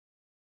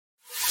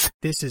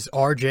This is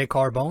RJ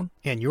Carbone,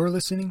 and you're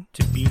listening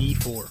to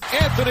BD4.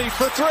 Anthony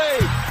for three.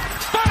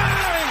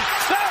 Bang!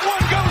 That one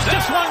goes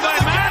this one by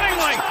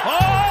Mattingly.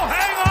 Oh,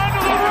 hang on to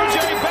the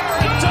RJ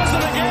Barrett does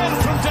it again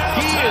from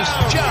downtown. He is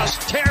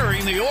just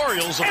tearing the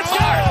Orioles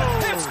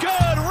apart. It's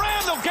good.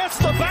 Randall gets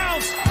the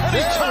bounce, and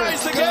he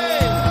ties the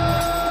game.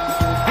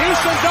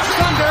 Houston ducks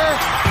under.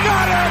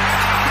 Got it!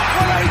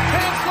 With 8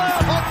 tenths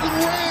left. Up and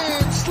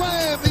ran.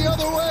 Slam the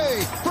other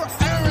way for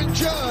Aaron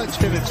Judge.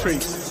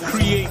 Penetrates,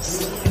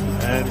 creates,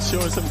 and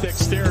showing some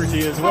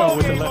dexterity as well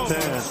with the left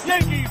hand.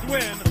 Yankees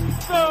win.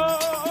 The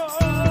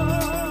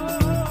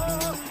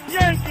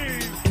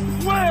Yankees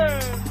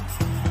win.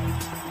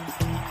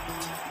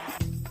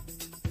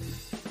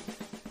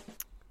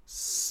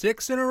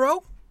 6 in a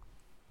row.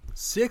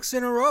 6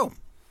 in a row.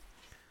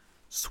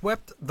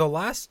 Swept the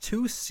last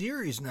 2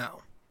 series now.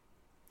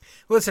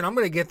 Listen, I'm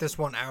going to get this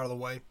one out of the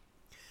way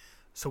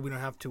so we don't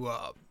have to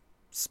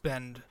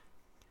spend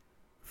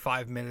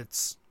 5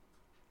 minutes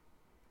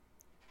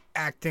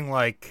acting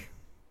like,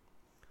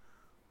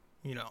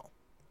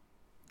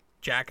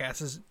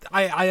 jackasses.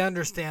 I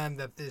understand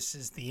that this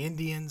is the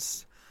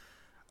Indians.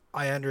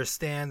 I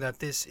understand that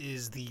this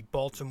is the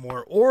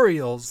Baltimore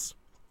Orioles.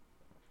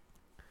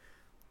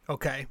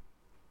 Okay.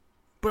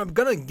 But I'm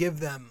going to give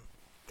them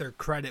their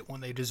credit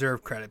when they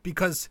deserve credit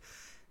because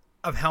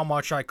of how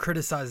much I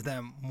criticize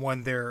them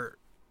when they're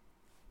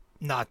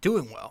not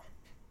doing well.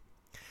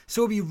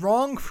 So it'd be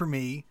wrong for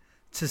me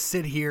to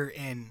sit here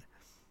and,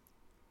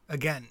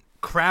 again,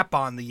 crap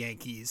on the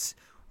Yankees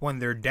when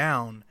they're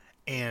down,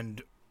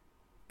 and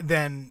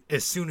then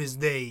as soon as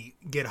they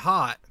get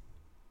hot,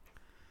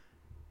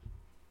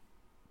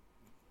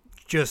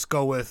 just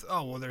go with,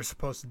 oh, well, they're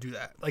supposed to do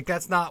that. Like,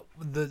 that's not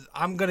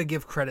I'm going to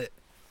give credit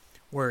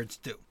where it's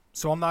due.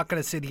 So I'm not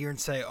going to sit here and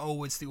say,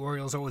 oh, it's the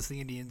Orioles, oh, it's the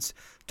Indians,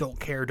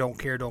 don't care,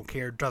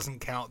 doesn't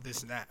count,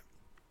 this and that.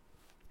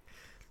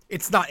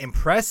 It's not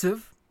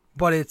impressive,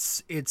 but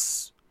it's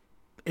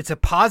a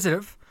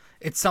positive.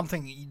 It's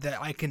something that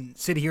I can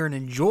sit here and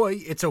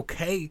enjoy. It's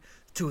okay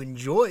to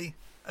enjoy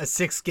a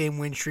 6-game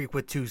win streak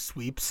with 2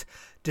 sweeps,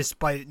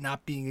 despite it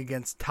not being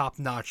against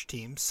top-notch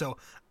teams. So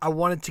I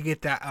wanted to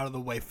get that out of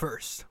the way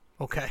first,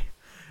 okay?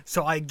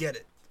 So I get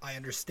it. I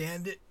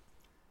understand it.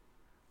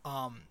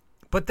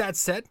 But that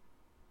said,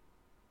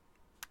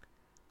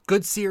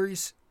 good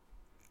series.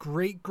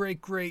 Great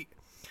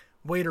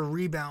way to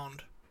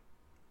rebound.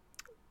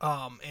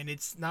 And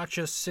it's not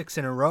just 6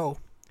 in a row,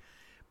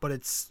 but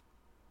it's,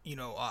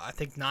 I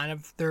think 9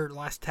 of their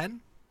last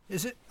 10,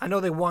 is it? I know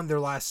they won their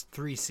last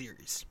 3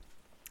 series.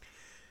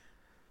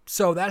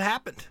 So that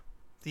happened.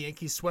 The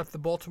Yankees swept the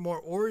Baltimore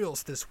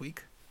Orioles this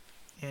week,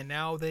 and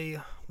now they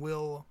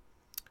will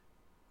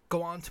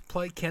go on to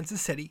play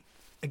Kansas City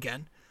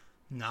again.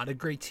 Not a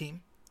great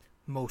team.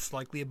 Most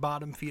likely a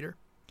bottom feeder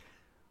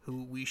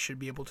who we should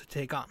be able to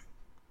take on.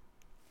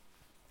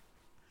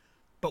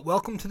 But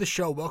welcome to the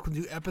show. Welcome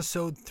to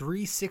episode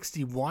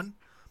 361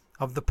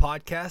 of the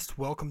podcast.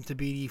 Welcome to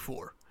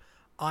BD4.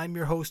 I'm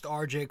your host,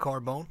 RJ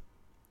Carbone.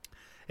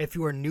 If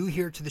you are new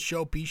here to the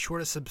show, be sure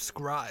to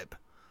subscribe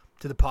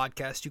to the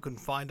podcast. You can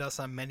find us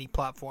on many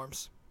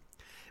platforms.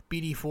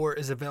 BD4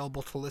 is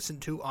available to listen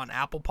to on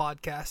Apple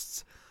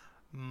Podcasts,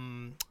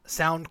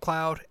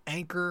 SoundCloud,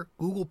 Anchor,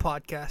 Google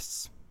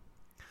Podcasts.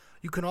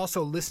 You can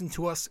also listen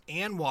to us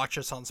and watch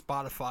us on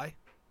Spotify,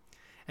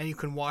 and you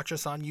can watch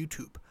us on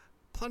YouTube.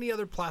 Plenty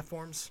other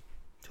platforms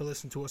to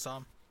listen to us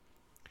on.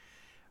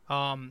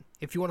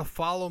 If you want to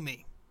follow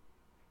me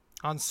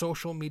on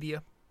social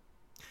media,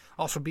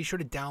 also be sure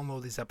to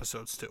download these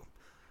episodes too.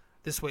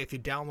 This way, if you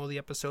download the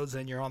episodes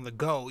and you're on the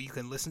go, you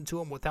can listen to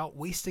them without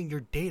wasting your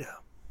data.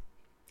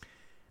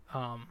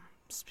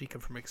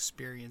 Speaking from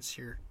experience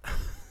here.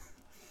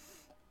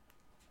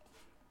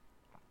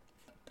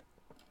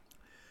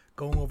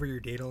 Going over your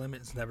data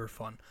limit is never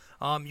fun.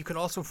 You can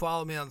also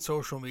follow me on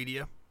social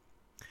media.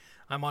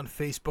 I'm on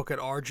Facebook at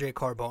RJ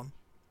Carbone,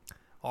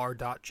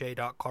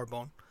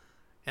 r.j.carbone,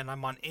 and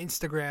I'm on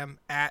Instagram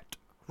at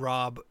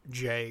Rob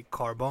J.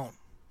 Carbone.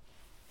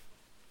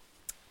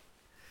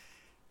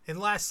 And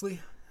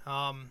lastly,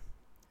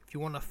 if you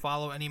want to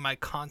follow any of my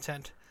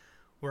content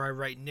where I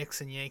write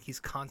Knicks and Yankees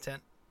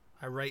content,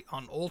 I write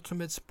on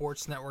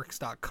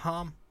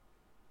ultimatesportsnetworks.com.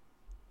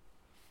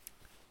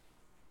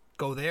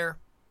 Go there,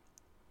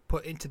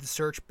 put into the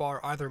search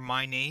bar either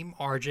my name,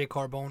 RJ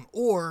Carbone,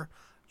 or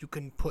you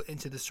can put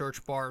into the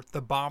search bar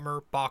the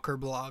Bomber Bacher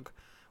blog,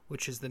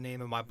 which is the name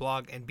of my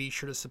blog, and be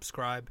sure to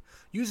subscribe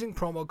using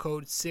promo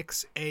code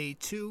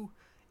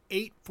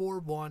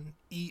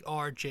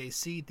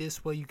 6A2841ERJC.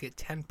 This way you get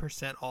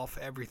 10% off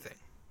everything.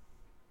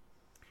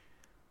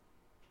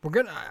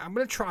 I'm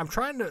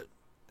trying to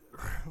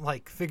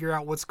figure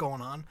out what's going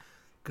on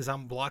because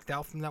I'm blocked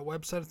out from that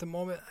website at the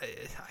moment.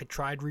 I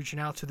tried reaching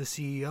out to the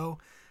CEO.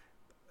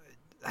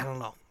 I don't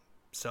know.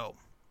 So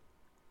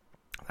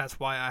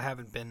that's why I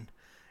haven't been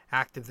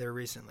active there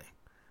recently.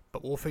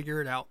 But we'll figure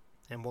it out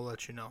and we'll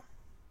let you know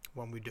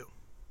when we do.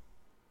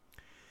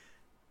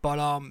 But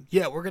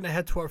we're going to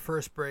head to our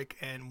first break,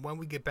 and when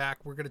we get back,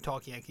 we're going to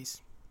talk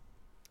Yankees.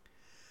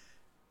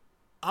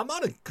 I'm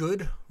on a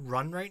good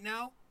run right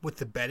now with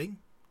the betting,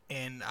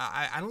 and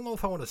I don't know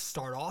if I want to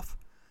start off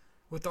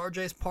with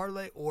RJ's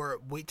parlay or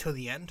wait till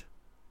the end.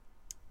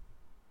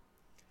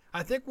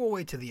 I think we'll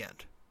wait till the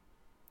end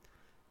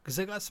because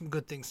I got some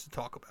good things to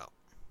talk about.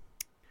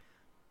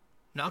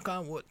 Knock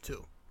on wood,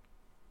 too.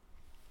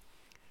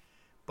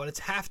 But it's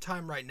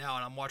halftime right now,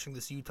 and I'm watching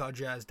this Utah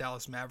Jazz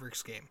Dallas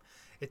Mavericks game.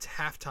 It's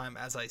halftime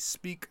as I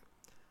speak.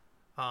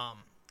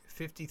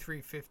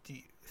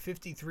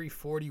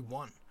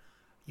 53-41.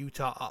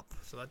 Utah up.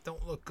 So that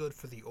don't look good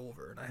for the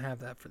over, and I have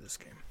that for this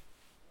game.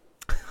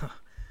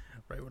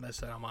 Right when I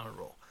said I'm on a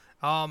roll.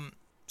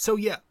 So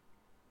yeah.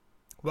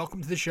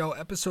 Welcome to the show,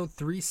 episode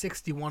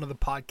 361 of the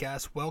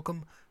podcast.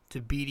 Welcome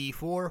to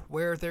BD4,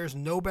 where there's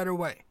no better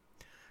way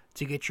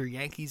to get your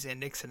Yankees and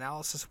Knicks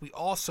analysis. We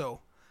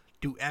also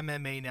do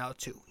MMA now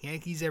too.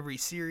 Yankees every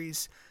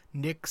series,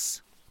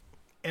 Knicks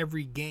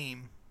every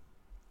game,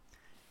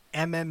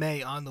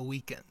 MMA on the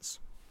weekends.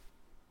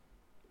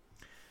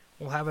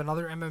 We'll have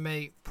another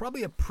MMA,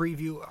 probably a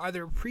preview,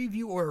 either a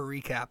preview or a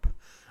recap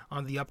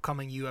on the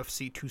upcoming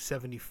UFC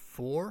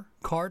 274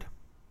 card,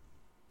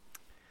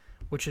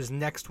 which is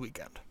next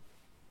weekend.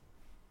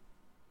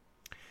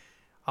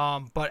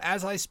 But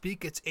as I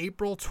speak, it's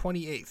April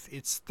 28th.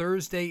 It's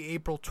Thursday,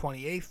 April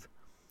 28th,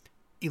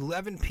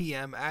 11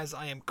 p.m. as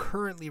I am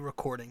currently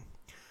recording.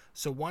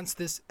 So once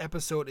this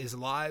episode is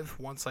live,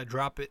 once I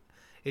drop it,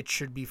 it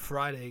should be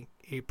Friday,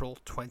 April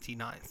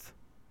 29th.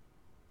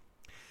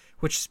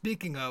 Which,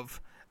 speaking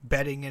of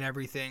betting and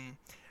everything,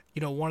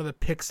 you know, one of the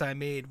picks I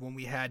made when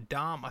we had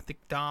Dom, I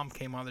think Dom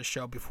came on the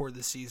show before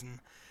the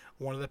season.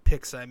 One of the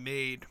picks I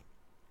made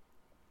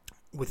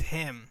with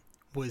him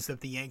was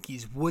that the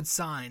Yankees would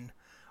sign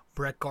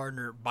Brett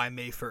Gardner by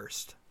May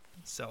 1st.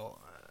 So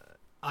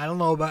I don't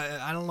know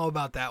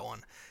about that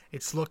one.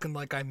 It's looking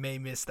like I may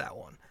miss that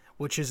one,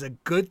 which is a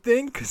good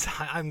thing because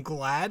I'm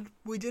glad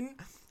we didn't.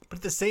 But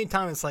at the same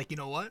time, it's like, you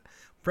know what?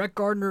 Brett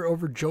Gardner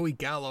over Joey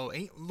Gallo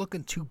ain't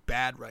looking too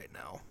bad right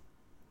now.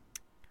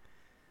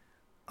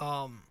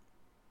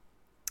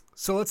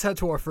 So let's head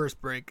to our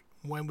first break.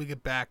 When we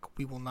get back,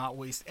 we will not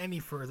waste any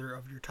further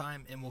of your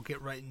time, and we'll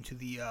get right into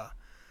the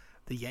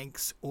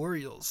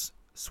Yanks-Orioles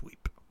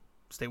sweep.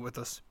 Stay with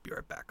us. Be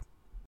right back.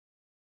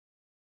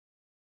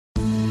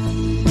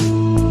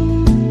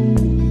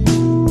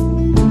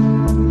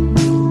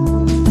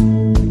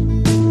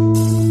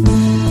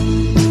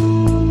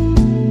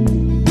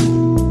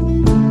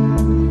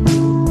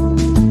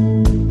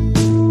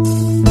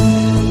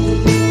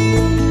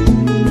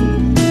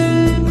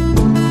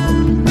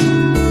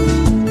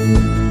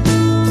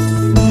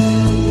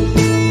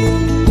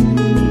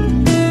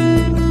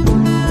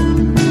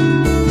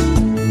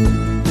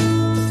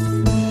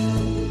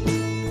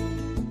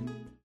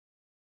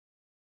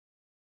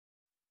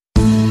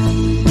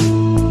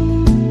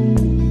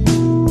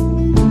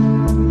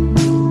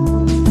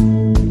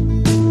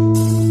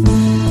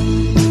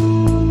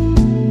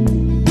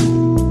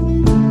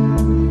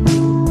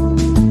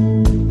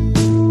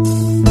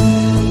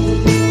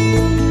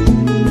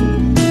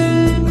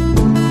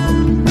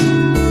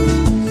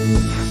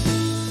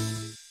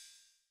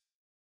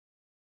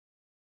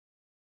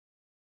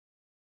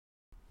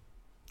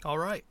 All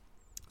right,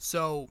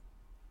 so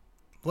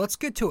let's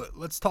get to it.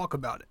 Let's talk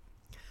about it.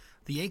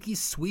 The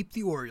Yankees sweep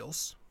the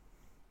Orioles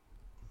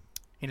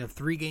in a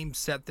 3-game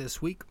set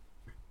this week.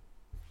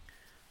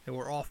 They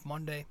were off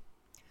Monday,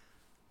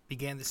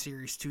 began the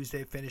series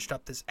Tuesday, finished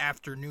up this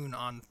afternoon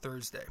on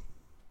Thursday.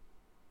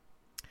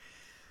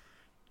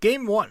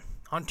 Game 1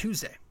 on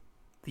Tuesday.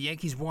 The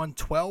Yankees won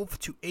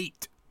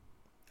 12-8.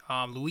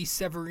 Luis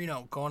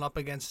Severino going up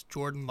against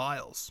Jordan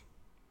Lyles.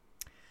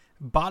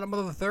 Bottom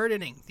of the third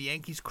inning, the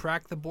Yankees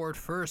cracked the board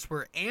first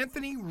where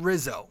Anthony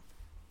Rizzo,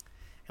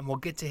 and we'll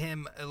get to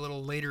him a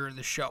little later in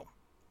the show,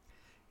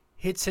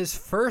 hits his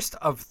first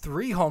of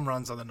 3 home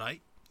runs on the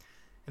night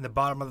in the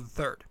bottom of the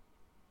third.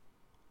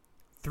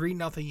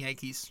 3-0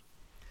 Yankees.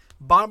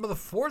 Bottom of the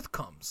fourth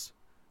comes.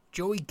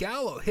 Joey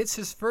Gallo hits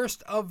his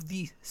first of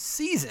the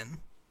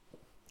season.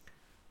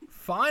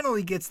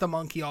 Finally gets the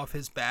monkey off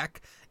his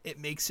back. It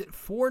makes it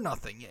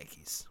 4-0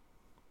 Yankees.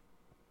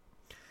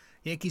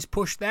 Yankees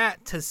push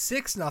that to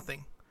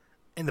 6-0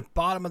 in the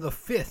bottom of the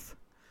fifth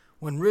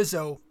when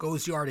Rizzo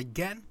goes yard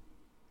again.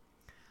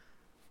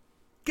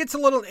 Gets a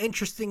little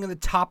interesting in the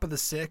top of the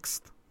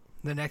sixth,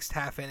 the next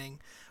half inning,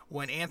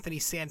 when Anthony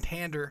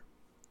Santander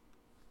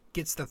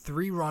gets the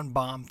 3-run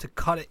bomb to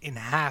cut it in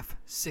half,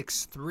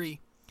 6-3.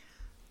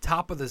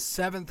 Top of the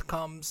seventh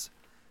comes,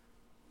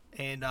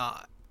 and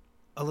a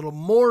little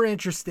more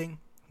interesting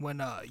when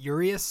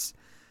Urias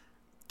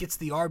gets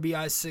the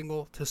RBI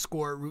single to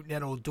score.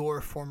 Rougned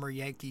Odor, former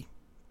Yankee,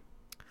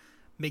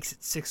 makes it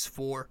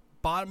 6-4.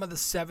 Bottom of the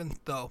seventh,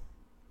 though,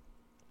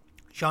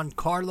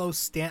 Giancarlo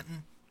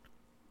Stanton,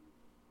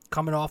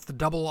 coming off the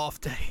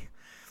double-off day,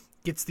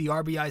 gets the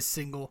RBI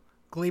single.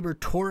 Gleyber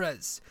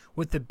Torres,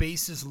 with the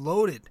bases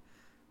loaded,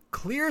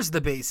 clears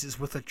the bases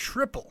with a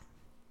triple.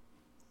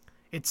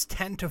 It's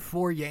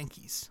 10-4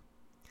 Yankees.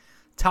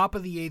 Top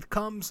of the eighth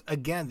comes,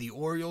 again, the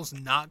Orioles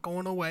not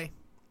going away.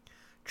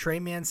 Trey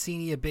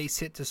Mancini a base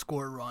hit to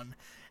score a run,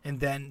 and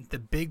then the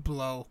big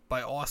blow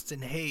by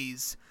Austin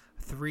Hayes,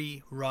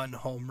 3-run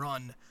home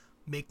run,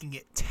 making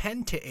it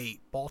 10-8.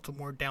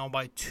 Baltimore down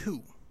by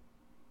 2.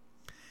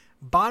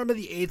 Bottom of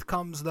the 8th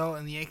comes, though,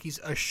 and the Yankees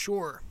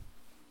assure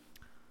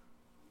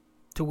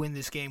to win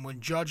this game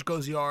when Judge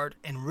goes yard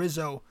and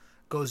Rizzo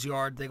goes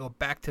yard. They go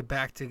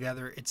back-to-back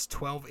together. It's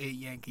 12-8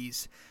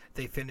 Yankees.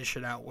 They finish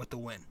it out with the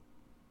win.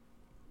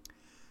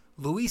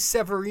 Luis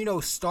Severino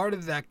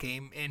started that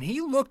game, and he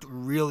looked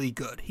really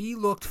good. He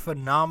looked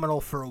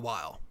phenomenal for a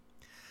while.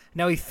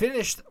 Now, he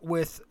finished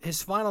with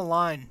his final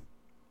line,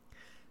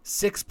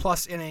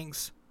 6+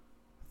 innings,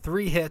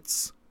 3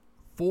 hits,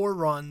 4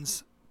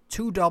 runs,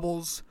 2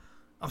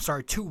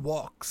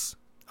 walks,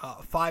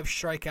 5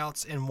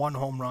 strikeouts, and 1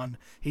 home run.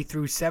 He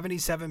threw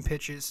 77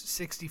 pitches,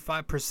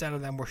 65%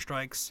 of them were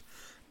strikes.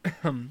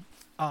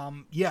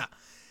 Yeah.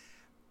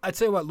 I'd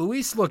say what,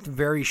 Luis looked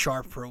very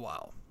sharp for a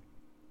while.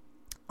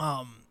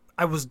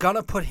 I was going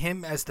to put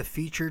him as the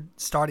featured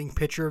starting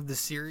pitcher of the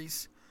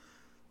series,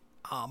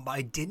 but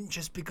I didn't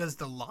just because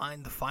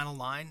the final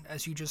line,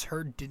 as you just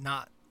heard, did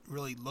not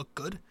really look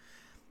good.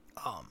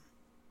 I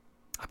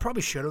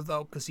probably should have,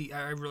 though, because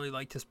I really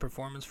liked his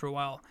performance for a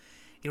while.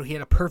 He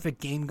had a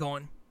perfect game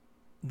going.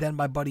 Then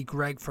my buddy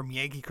Greg from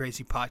Yankee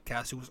Crazy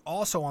Podcast, who was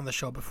also on the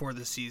show before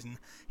this season,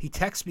 he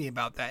texted me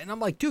about that. And I'm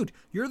like, dude,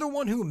 you're the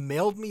one who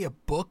mailed me a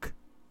book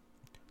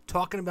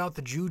talking about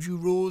the Juju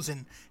rules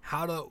and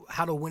how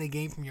to win a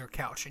game from your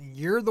couch. And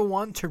you're the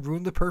one to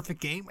ruin the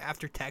perfect game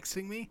after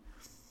texting me?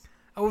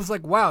 I was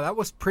like, wow, that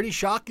was pretty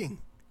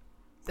shocking.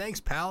 Thanks,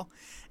 pal.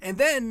 And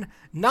then,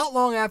 not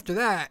long after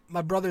that,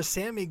 my brother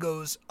Sammy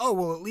goes, oh,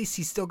 well, at least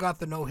he still got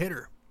the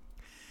no-hitter.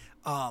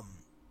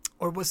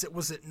 Or was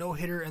it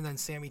no-hitter and then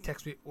Sammy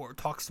texts me or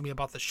talks to me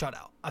about the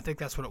shutout? I think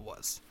that's what it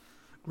was.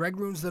 Greg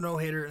ruins the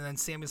no-hitter and then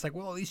Sammy's like,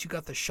 well, at least you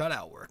got the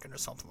shutout working or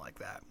something like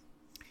that.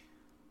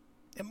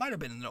 It might have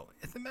been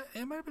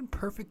it might have been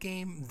perfect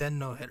game, then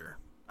no-hitter.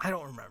 I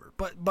don't remember.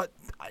 But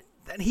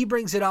then he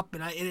brings it up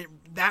and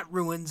that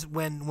ruins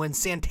when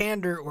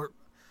Santander or...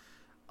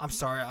 I'm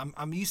sorry,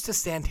 I'm used to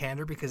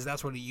Santander because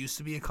that's what it used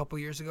to be a couple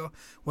years ago.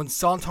 When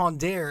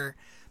Santander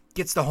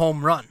gets the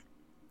home run.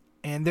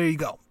 And there you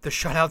go. The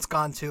shutout's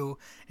gone too.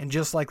 And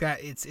just like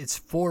that, it's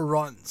 4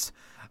 runs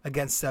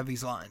against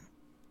Sevy's line.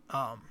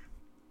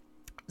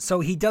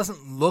 So it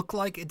doesn't look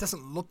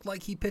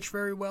like he pitched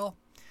very well.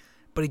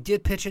 But he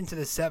did pitch into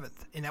the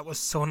 7th. And that was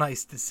so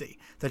nice to see.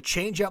 The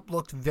changeup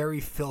looked very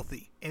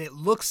filthy. And it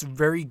looks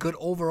very good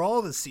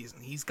overall this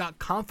season. He's got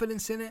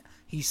confidence in it.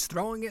 He's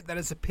throwing it. That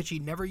is a pitch he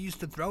never used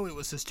to throw. It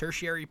was his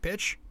tertiary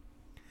pitch.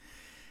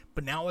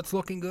 But now it's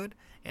looking good.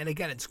 And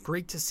again, it's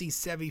great to see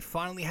Sevy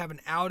finally have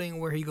an outing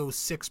where he goes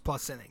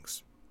 6+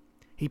 innings.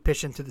 He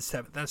pitched into the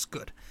 7th. That's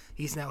good.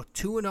 He's now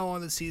 2-0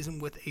 on the season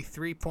with a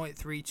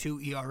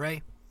 3.32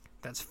 ERA.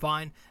 That's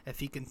fine. If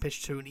he can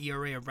pitch to an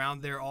ERA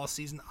around there all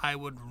season, I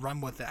would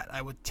run with that.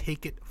 I would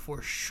take it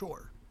for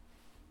sure.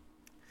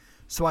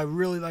 So I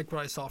really like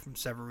what I saw from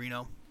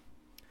Severino.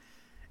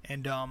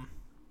 And, we're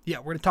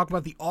going to talk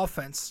about the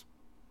offense.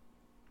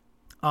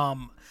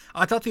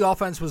 I thought the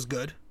offense was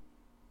good.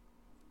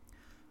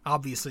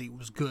 Obviously, it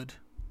was good.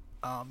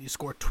 You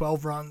scored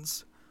 12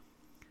 runs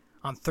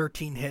on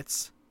 13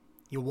 hits.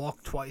 You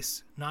walked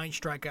twice, 9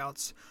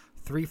 strikeouts,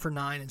 3 for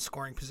 9 in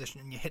scoring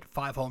position, and you hit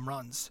 5 home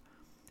runs.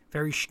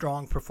 Very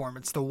strong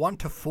performance. The 1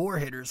 to 4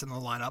 hitters in the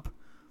lineup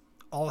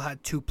all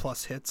had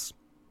 2+ hits.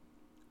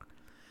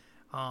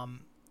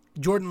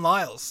 Jordan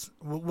Lyles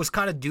was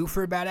kind of due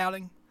for a bad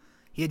outing.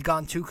 He had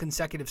gone 2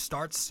 consecutive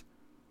starts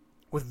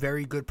with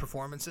very good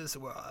performances.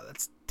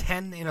 That's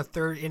 10 in a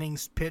third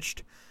innings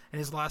pitched in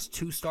his last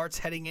 2 starts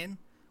heading in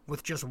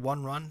with just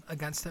 1 run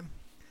against him.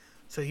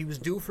 So he was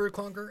due for a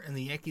clunker, and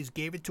the Yankees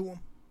gave it to him,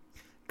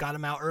 got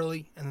him out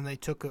early, and then they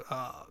took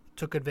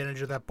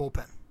advantage of that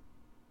bullpen.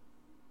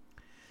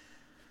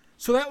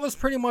 So that was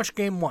pretty much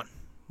game 1.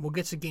 We'll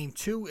get to game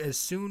 2 as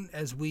soon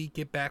as we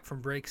get back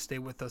from break. Stay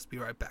with us. Be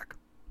right back.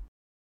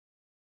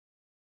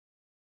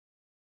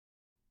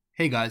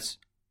 Hey guys.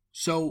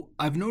 So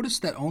I've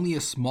noticed that only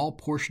a small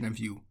portion of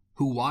you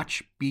who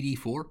watch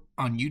BD4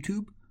 on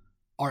YouTube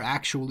are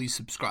actually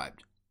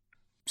subscribed.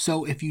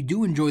 So if you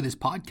do enjoy this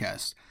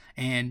podcast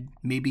and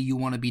maybe you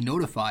want to be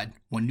notified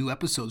when new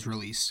episodes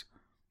release,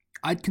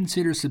 I'd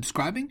consider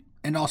subscribing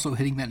and also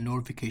hitting that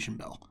notification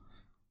bell.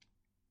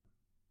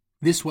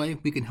 This way,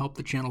 we can help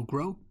the channel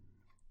grow,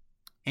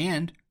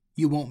 and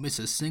you won't miss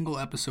a single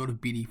episode of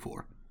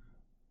BD4.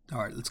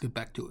 Alright, let's get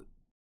back to it.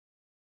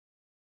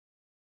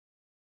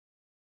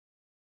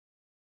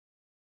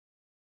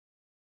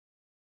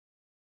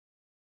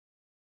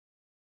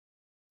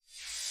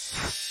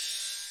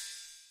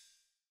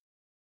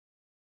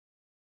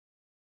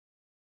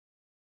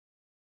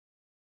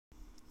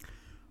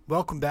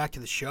 Welcome back to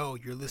the show.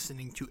 You're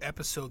listening to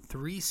episode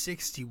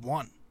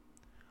 361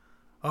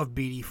 of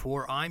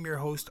BD4. I'm your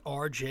host,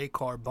 RJ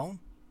Carbone.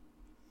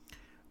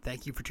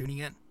 Thank you for tuning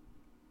in.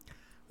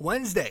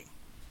 Wednesday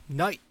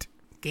night,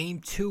 game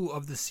 2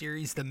 of the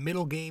series, the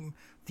middle game.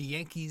 The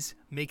Yankees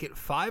make it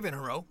 5 in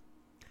a row.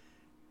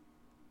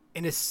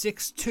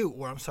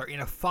 in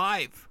a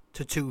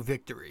 5-2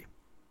 victory.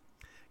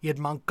 You had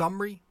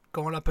Montgomery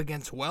going up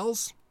against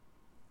Wells.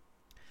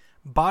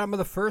 Bottom of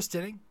the first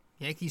inning,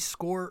 Yankees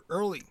score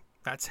early.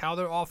 That's how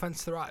their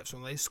offense thrives.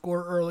 When they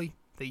score early,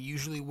 they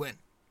usually win.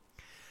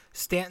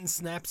 Stanton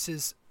snaps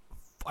his,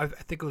 I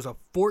think it was a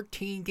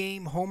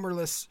 14-game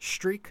homerless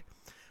streak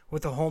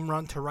with a home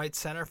run to right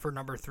center for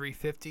number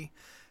 350.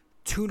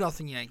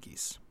 2-0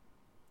 Yankees.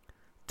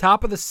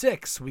 Top of the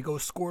 6th, we go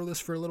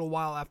scoreless for a little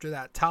while after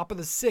that. Top of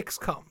the 6th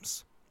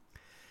comes,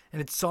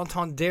 and it's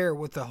Santander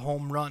with a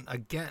home run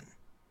again.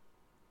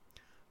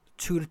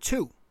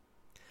 2-2.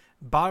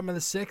 Bottom of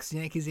the 6th,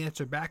 Yankees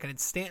answer back, and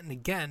it's Stanton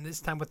again, this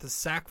time with a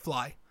sac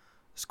fly,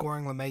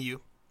 scoring LeMahieu,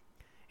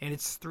 and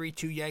it's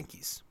 3-2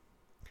 Yankees.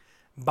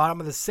 Bottom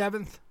of the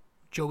 7th,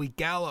 Joey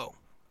Gallo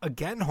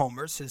again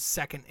homers, his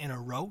second in a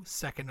row,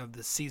 second of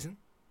the season.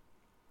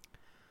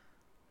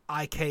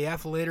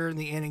 IKF later in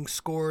the inning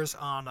scores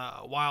on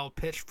a wild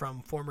pitch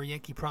from former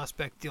Yankee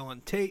prospect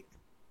Dylan Tate.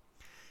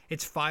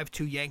 It's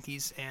 5-2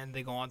 Yankees, and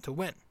they go on to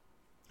win.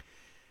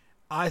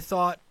 I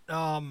thought it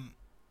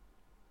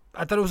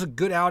was a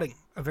good outing,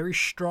 a very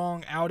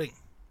strong outing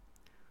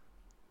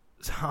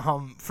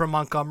from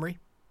Montgomery.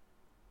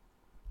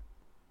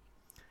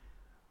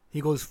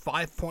 He goes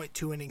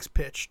 5.2 innings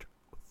pitched,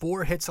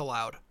 4 hits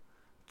allowed,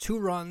 2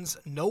 runs,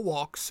 no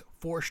walks,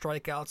 4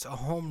 strikeouts, a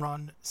home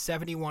run,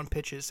 71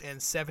 pitches, and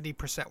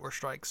 70% were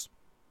strikes.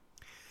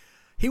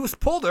 He was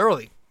pulled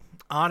early,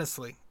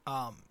 honestly.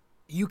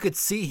 You could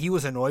see he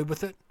was annoyed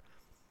with it.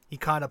 He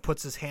kind of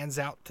puts his hands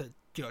out to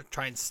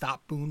try and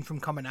stop Boone from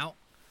coming out.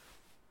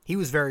 He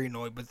was very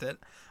annoyed with it.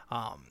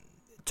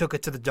 Took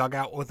it to the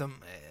dugout with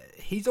him.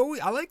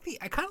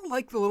 I kind of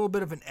like the little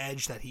bit of an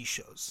edge that he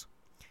shows.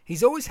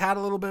 He's always had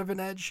a little bit of an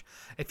edge.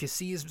 If you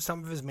see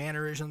some of his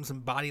mannerisms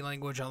and body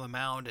language on the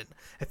mound, and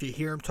if you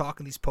hear him talk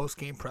in these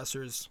post-game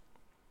pressers,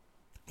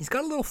 he's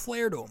got a little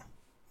flair to him,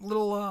 a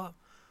little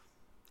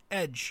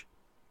edge,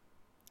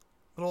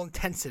 a little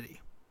intensity,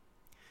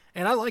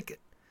 and I like it.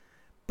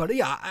 But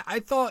yeah, I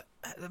thought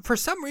for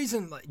some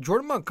reason, like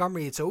Jordan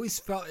Montgomery, it always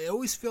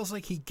feels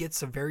like he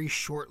gets a very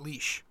short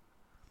leash.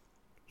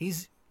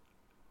 He's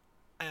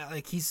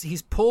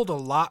pulled a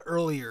lot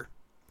earlier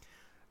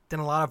than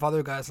a lot of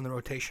other guys in the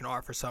rotation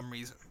are for some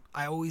reason.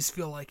 I always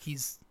feel like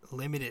he's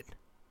limited.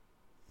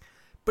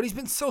 But he's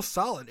been so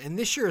solid, and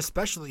this year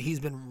especially, he's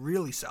been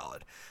really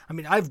solid. I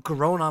mean, I've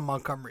grown on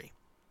Montgomery,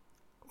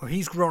 or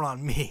he's grown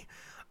on me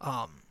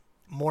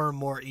more and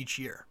more each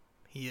year.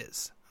 He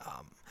is.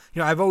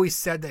 I've always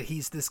said that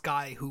he's this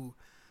guy who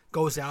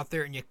goes out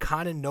there and you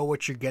kind of know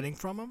what you're getting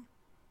from him,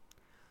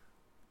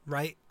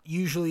 right?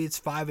 Usually it's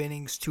 5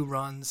 innings, 2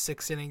 runs,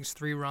 6 innings,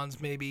 3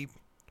 runs maybe.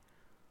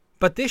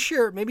 But this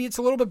year, maybe it's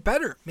a little bit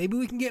better. Maybe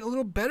we can get a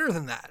little better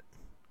than that.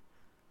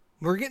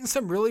 We're getting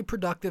some really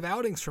productive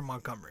outings from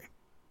Montgomery.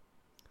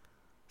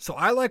 So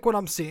I like what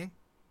I'm seeing.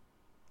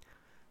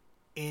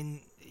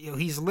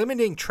 He's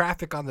limiting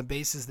traffic on the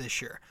bases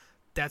this year.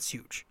 That's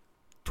huge.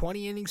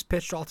 20 innings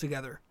pitched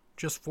altogether.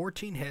 Just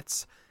 14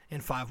 hits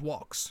and 5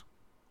 walks.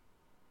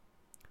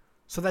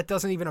 So that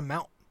doesn't even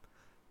amount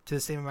to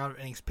the same amount of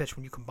innings pitched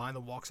when you combine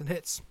the walks and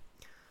hits.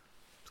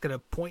 It's got a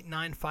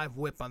 .95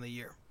 whip on the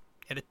year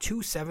and a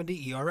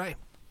 2.70 ERA.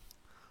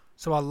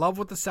 So I love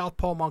what the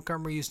Southpaw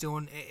Montgomery is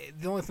doing.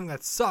 The only thing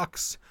that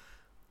sucks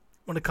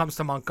when it comes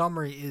to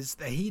Montgomery is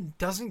that he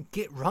doesn't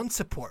get run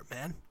support,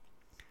 man.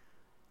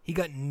 He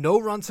got no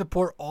run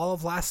support all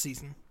of last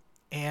season.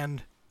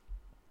 And,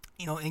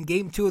 in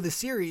game 2 of the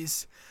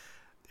series,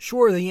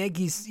 sure, the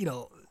Yankees,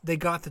 they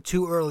got the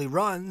 2 early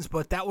runs,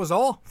 but that was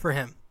all for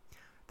him.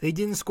 They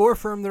didn't score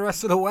for him the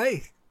rest of the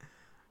way.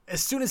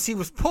 As soon as he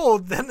was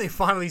pulled, then they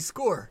finally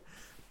score.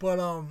 But,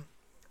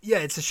 yeah,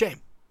 it's a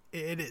shame.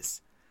 It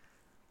is.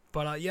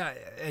 But,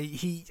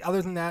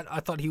 other than that, I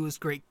thought he was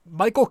great.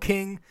 Michael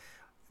King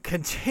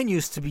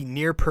continues to be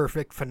near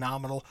perfect,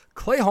 phenomenal.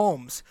 Clay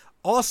Holmes,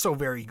 also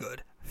very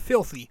good.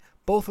 Filthy.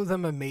 Both of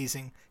them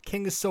amazing.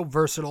 King is so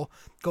versatile.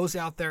 Goes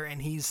out there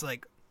and he's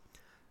like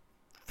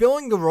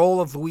filling the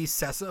role of Luis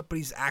Cessa, but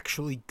he's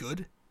actually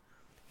good.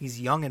 He's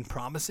young and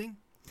promising.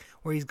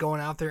 Where he's going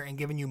out there and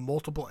giving you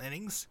multiple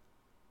innings.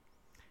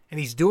 And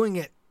he's doing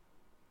it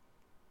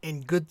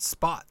in good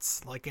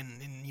spots, like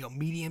in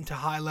medium to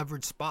high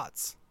leverage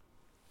spots.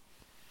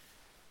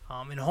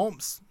 In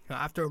Holmes,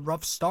 after a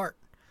rough start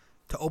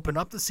to open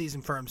up the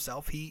season for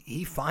himself,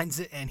 he finds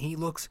it and he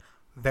looks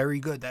very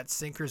good. That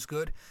sinker's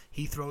good.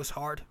 He throws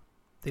hard.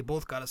 They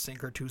both got a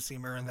sinker,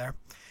 2-seamer in there.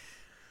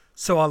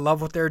 So I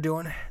love what they're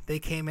doing. They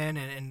came in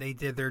and they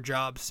did their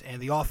jobs.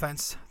 And the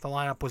offense, the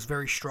lineup was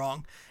very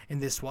strong in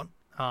this one.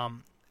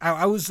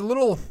 I was a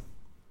little,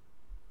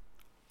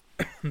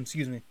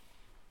 excuse me.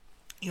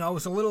 I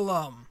was a little,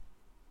 what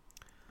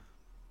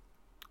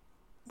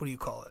do you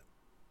call it?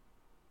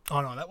 Oh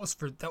no, that was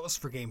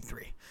for game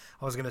 3.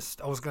 I was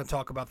gonna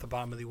talk about the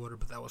bottom of the order,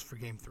 but that was for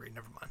game 3.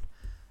 Never mind.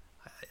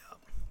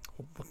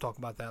 We'll talk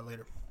about that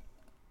later.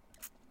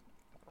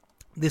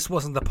 This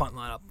wasn't the punt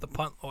lineup. The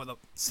punt or the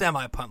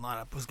semi-punt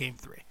lineup was game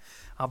 3.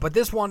 But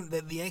this one,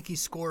 the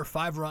Yankees score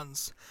 5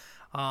 runs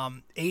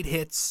 8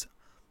 hits,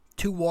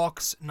 2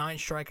 walks, 9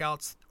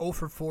 strikeouts, 0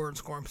 for 4 in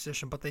scoring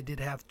position, but they did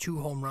have 2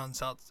 home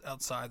runs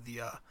outside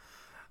the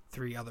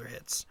 3 other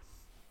hits.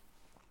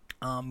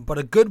 But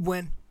a good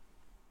win.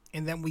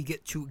 And then we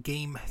get to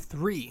Game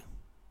 3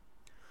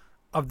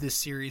 of this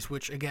series,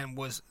 which again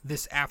was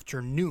this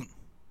afternoon.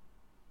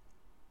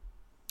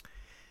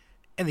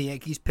 And the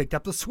Yankees picked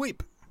up the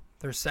sweep,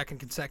 their second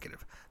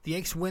consecutive. The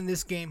Yankees win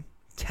this game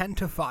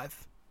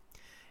 10-5.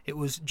 It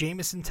was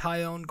Jameson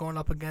Taillon going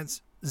up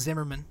against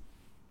Zimmerman.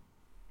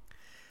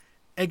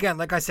 Again,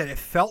 like I said, it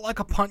felt like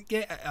a punt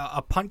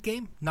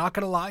game. Not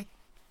gonna lie.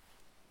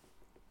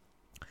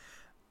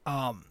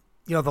 The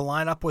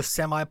lineup was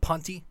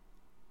semi-punty.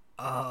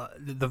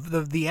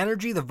 The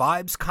energy, the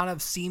vibes kind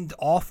of seemed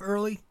off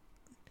early.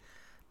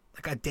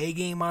 Like a day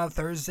game on a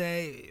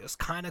Thursday. It was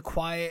kind of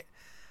quiet.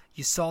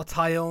 You saw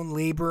Taillon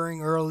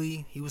laboring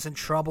early. He was in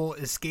trouble.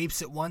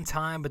 Escapes at one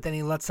time, but then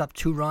he lets up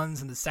 2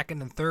 runs in the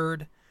second and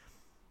third.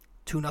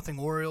 2-0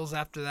 Orioles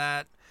after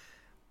that.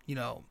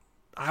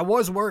 I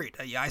was worried.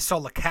 I saw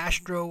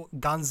LeCastro,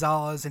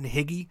 Gonzalez, and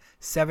Higgy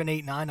 7,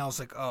 8, 9. I was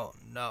like, oh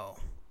no.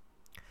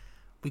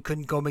 We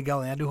couldn't go Miguel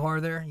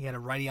Andujar there. He had a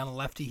righty on a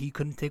lefty. He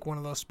couldn't take one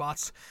of those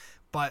spots.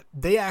 But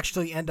they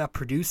actually end up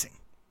producing.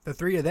 The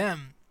 3 of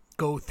them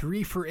go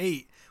 3 for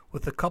 8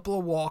 with a couple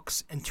of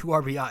walks and 2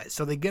 RBIs.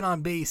 So they get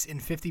on base in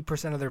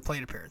 50% of their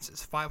plate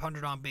appearances.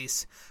 500 on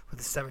base with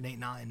a 7, 8,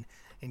 9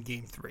 in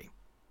Game 3.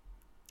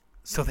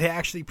 So they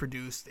actually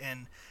produced.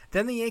 And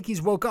then the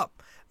Yankees woke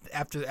up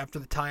after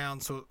the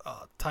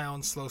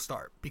Taillon slow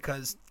start,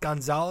 because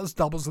Gonzalez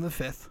doubles in the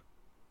 5th.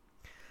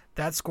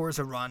 That scores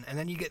a run, and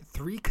then you get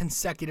 3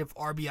 consecutive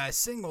RBI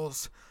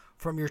singles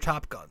from your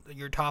top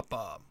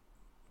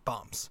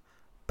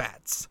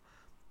bats.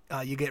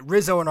 You get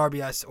Rizzo an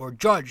RBI, or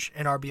Judge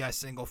an RBI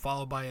single,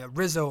 followed by a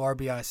Rizzo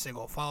RBI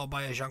single, followed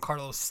by a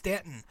Giancarlo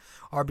Stanton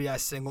RBI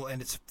single,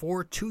 and it's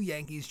 4-2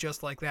 Yankees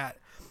just like that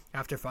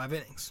after 5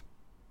 innings.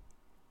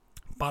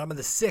 Bottom of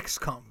the 6th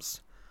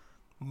comes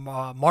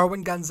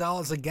Marwin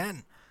Gonzalez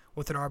again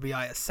with an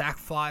RBI, a sac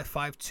fly,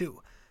 5-2.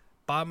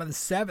 Bottom of the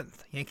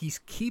 7th,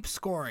 Yankees keep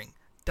scoring.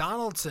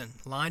 Donaldson,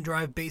 line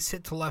drive base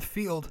hit to left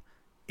field.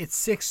 It's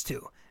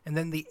 6-2. And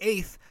then the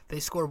 8th, they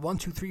score 1,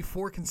 2, 3,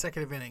 4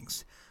 consecutive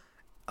innings.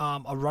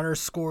 A runner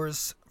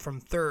scores from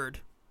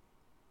third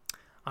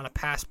on a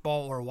pass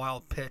ball or a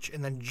wild pitch.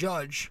 And then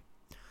Judge,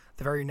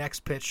 the very next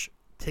pitch,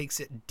 takes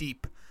it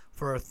deep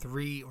for a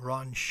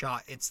 3-run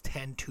shot. It's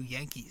 10-2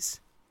 Yankees.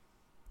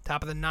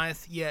 Top of the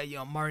 9th,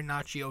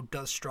 Marinaccio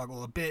does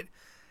struggle a bit.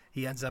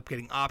 He ends up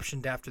getting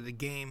optioned after the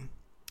game.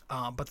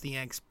 But the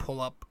Yanks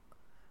pull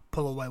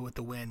away with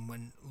the win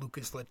when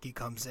Lucas Litke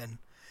comes in.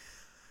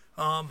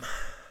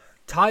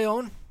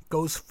 Taillon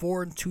goes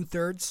 4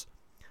 2/3,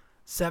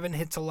 7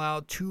 hits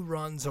allowed, 2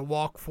 runs, a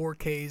walk, 4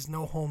 Ks,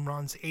 no home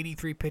runs,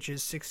 83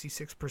 pitches,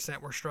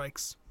 66% were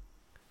strikes.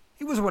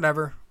 He was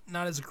whatever,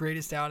 not his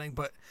greatest outing,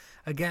 but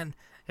again,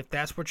 if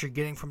that's what you're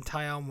getting from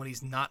Taillon when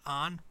he's not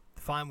on,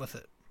 fine with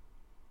it.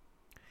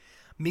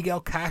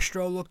 Miguel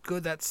Castro looked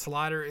good. That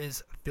slider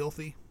is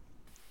filthy.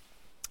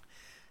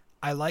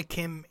 I like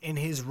him in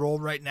his role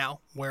right now,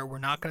 where we're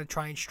not going to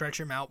try and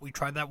stretch him out. We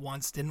tried that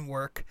once, didn't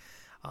work.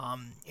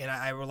 And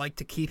I would like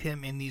to keep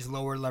him in these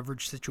lower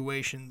leverage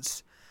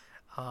situations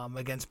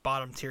against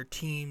bottom tier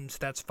teams.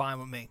 That's fine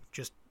with me.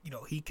 Just,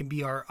 he can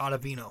be our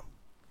Ottavino.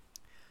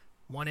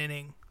 1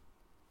 inning,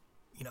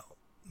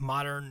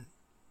 modern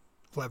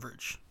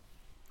leverage.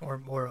 Or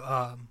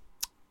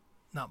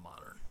not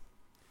modern.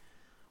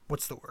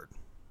 What's the word?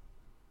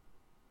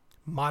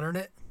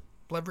 Modern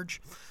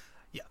leverage?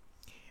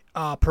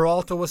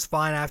 Peralta was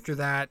fine after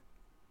that.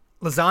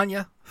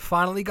 Lasagna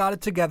finally got it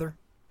together.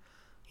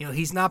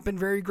 He's not been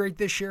very great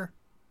this year.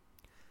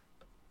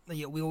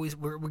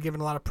 We're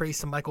giving a lot of praise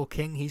to Michael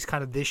King. He's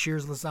kind of this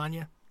year's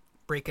Lasagna,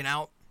 breaking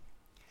out.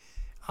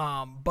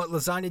 But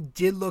Lasagna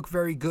did look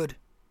very good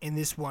in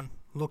this one.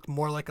 Looked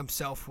more like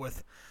himself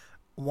with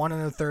 1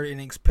 1/3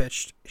 innings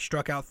pitched.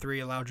 Struck out 3,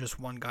 allowed just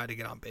 1 guy to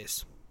get on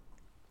base.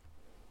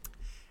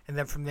 And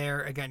then from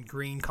there, again,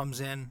 Green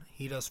comes in.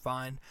 He does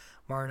fine.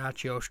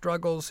 Marinaccio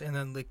struggles, and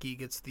then Litke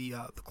gets the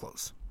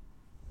close.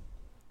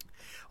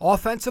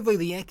 Offensively,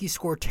 the Yankees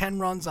scored 10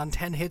 runs on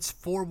 10 hits,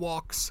 4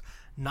 walks,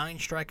 9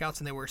 strikeouts,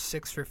 and they were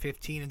 6 for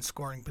 15 in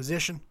scoring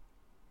position.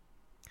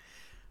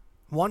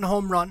 1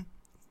 home run,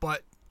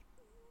 but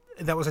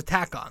that was a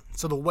tack on.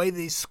 So the way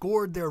they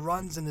scored their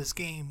runs in this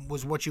game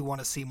was what you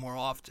want to see more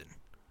often.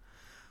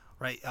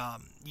 Right?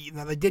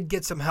 They did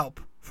get some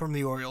help from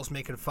the Orioles,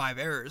 making 5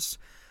 errors.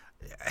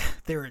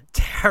 They're a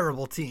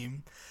terrible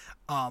team.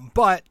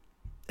 But,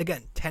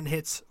 again, 10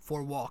 hits,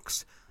 4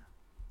 walks.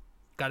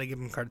 Got to give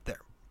them credit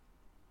there.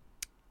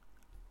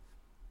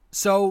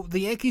 So,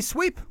 the Yankees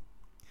sweep.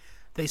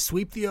 They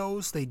sweep the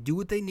O's. They do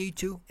what they need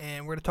to.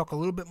 And we're going to talk a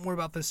little bit more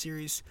about this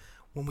series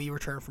when we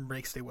return from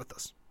break. Stay with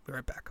us. Be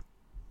right back.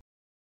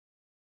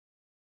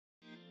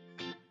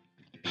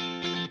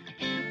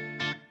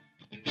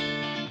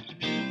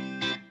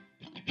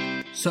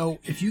 So,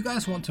 if you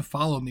guys want to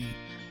follow me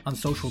on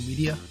social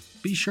media,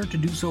 be sure to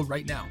do so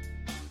right now.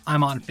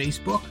 I'm on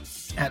Facebook,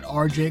 at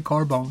RJ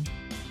Carbone.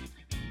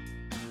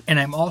 And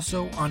I'm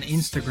also on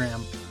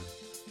Instagram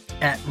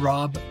at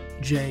Rob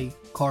J.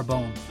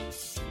 Carbone.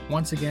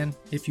 Once again,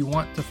 if you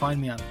want to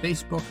find me on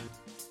Facebook,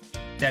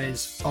 that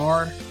is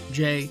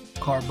RJ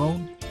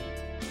Carbone.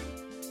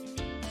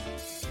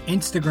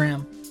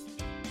 Instagram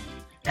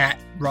at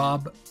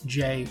Rob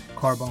J.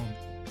 Carbone.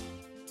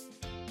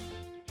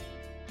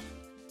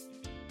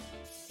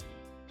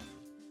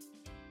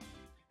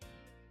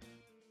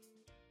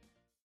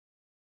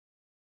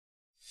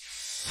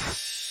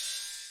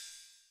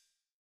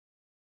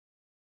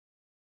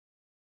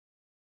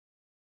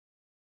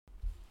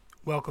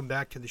 Welcome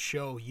back to the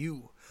show.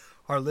 You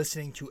are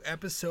listening to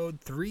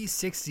episode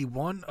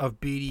 361 of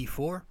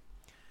BD4.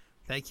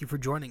 Thank you for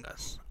joining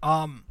us.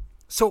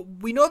 So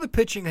we know the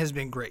pitching has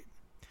been great.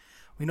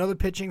 We know the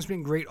pitching's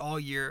been great all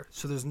year,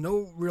 so there's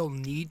no real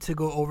need to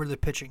go over the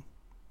pitching.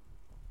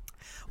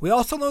 We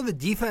also know the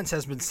defense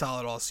has been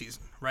solid all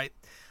season, right?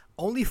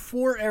 Only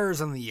 4 errors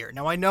on the year.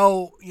 Now I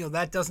know,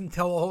 that doesn't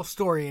tell the whole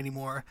story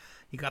anymore.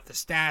 You got the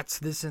stats,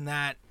 this and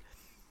that.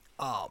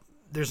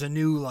 There's a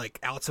new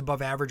outs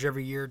above average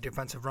every year,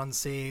 defensive run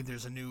saved.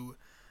 There's a new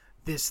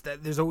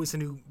there's always a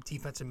new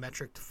defensive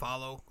metric to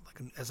follow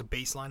as a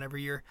baseline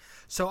every year.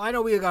 So I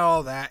know we got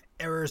all that.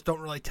 Errors don't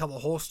really tell the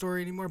whole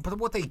story anymore, but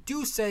what they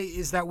do say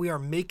is that we are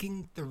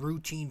making the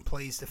routine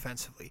plays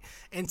defensively.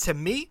 And to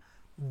me,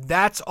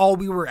 that's all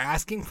we were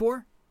asking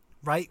for,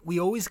 right? We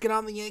always get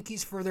on the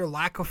Yankees for their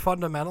lack of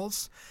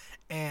fundamentals,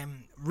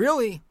 and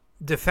really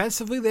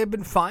defensively they've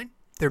been fine.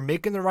 They're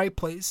making the right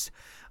plays.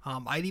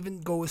 I'd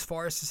even go as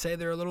far as to say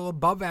they're a little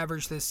above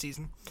average this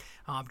season,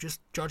 just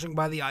judging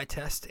by the eye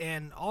test.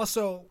 And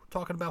also,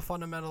 talking about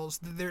fundamentals,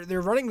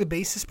 they're running the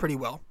bases pretty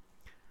well.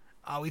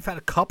 We've had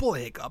a couple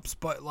of hiccups,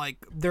 but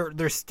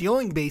they're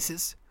stealing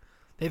bases.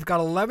 They've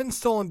got 11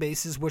 stolen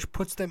bases, which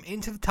puts them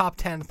into the top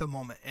 10 at the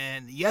moment.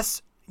 And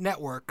Yes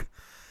Network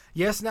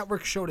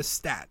showed a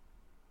stat,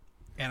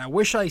 and I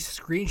wish I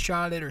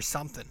screenshotted it or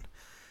something,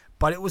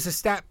 but it was a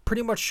stat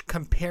pretty much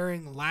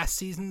comparing last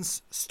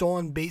season's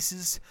stolen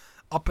bases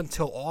up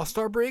until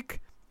All-Star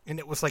break, and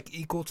it was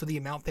equal to the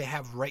amount they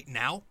have right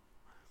now.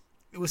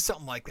 It was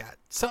something like that.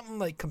 Something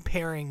like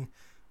comparing,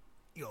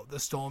 the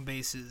stolen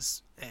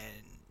bases and,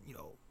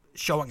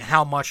 showing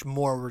how much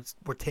more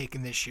we're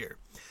taking this year.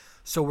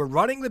 So we're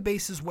running the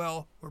bases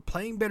well. We're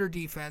playing better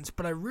defense,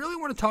 but I really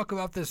want to talk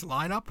about this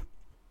lineup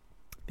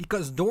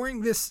because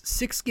during this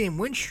 6-game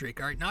win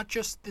streak, all right, not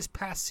just this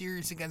past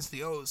series against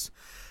the O's,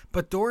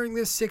 but during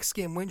this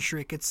 6-game win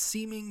streak, it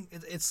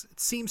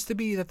seems to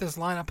be that this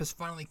lineup is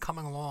finally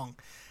coming along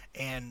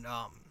and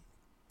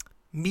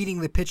meeting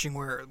the pitching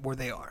where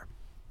they are.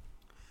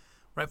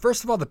 Right.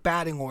 First of all, the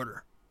batting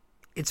order,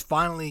 it's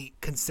finally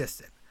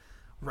consistent.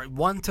 Right,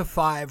 1 to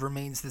 5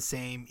 remains the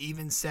same.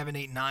 Even 7,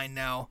 8, 9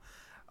 now,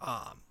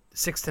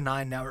 6 to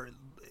 9 now are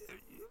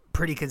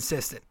pretty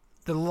consistent.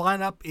 The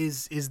lineup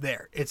is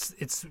there.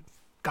 It's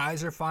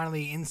guys are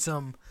finally in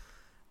some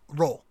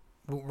role.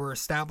 We're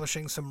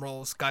establishing some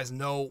roles. Guys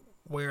know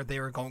where they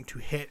are going to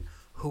hit,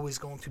 who is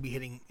going to be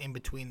hitting in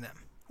between them,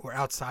 or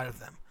outside of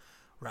them,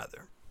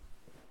 rather.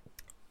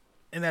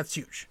 And that's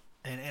huge.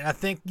 And I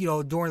think,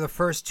 during the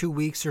first 2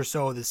 weeks or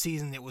so of the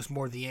season, it was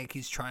more the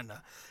Yankees trying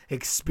to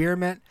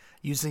experiment,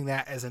 using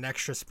that as an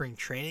extra spring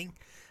training,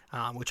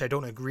 which I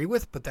don't agree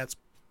with, but that's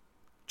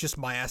just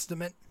my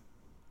estimate.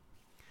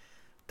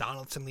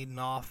 Donaldson leading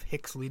off,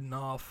 Hicks leading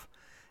off,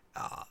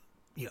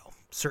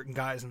 certain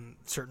guys in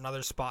certain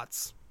other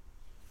spots.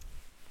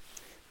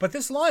 But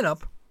this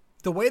lineup,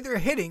 the way they're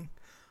hitting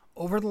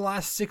over the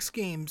last 6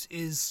 games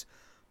is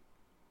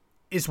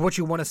what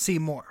you want to see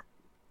more.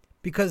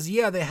 Because,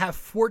 they have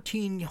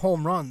 14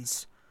 home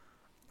runs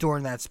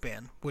during that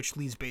span, which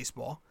leads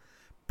baseball.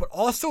 But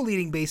also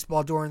leading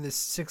baseball during this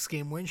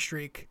 6-game win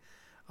streak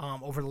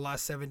over the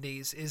last 7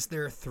 days is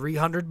their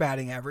 .300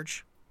 batting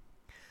average,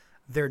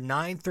 their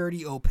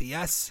 .930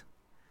 OPS,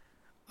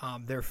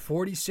 their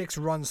 46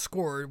 runs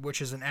scored,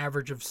 which is an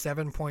average of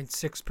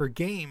 7.6 per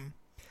game,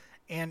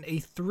 and a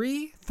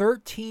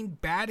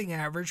 .313 batting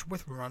average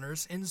with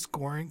runners in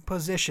scoring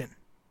position.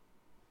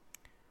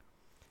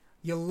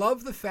 You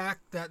love the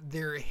fact that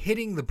they're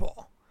hitting the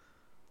ball.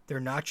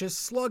 They're not just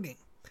slugging.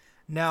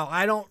 Now,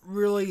 I don't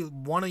really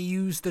want to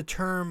use the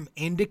term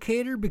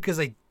indicator because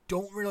I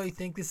don't really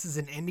think this is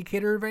an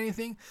indicator of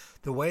anything.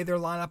 The way their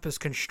lineup is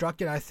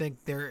constructed, I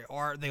think they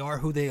are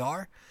who they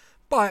are.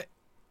 But,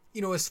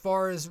 as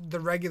far as the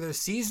regular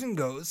season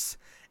goes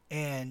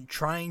and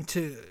trying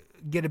to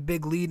get a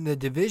big lead in the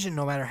division,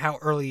 no matter how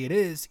early it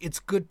is, it's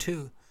good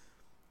to,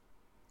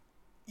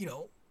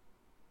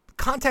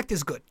 contact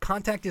is good.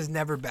 Contact is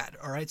never bad,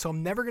 all right? So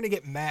I'm never going to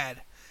get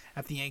mad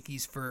at the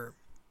Yankees for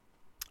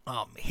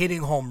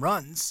hitting home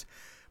runs,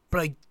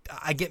 but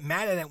I get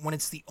mad at it when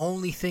it's the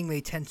only thing they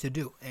tend to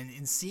do. And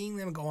in seeing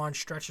them go on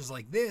stretches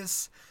like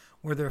this,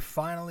 where they're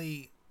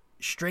finally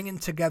stringing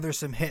together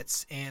some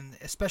hits, and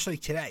especially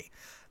today,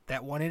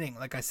 that one inning,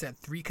 like I said,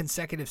 3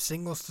 consecutive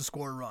singles to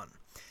score a run.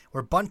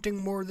 We're bunting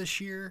more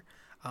this year.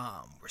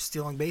 We're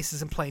stealing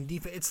bases and playing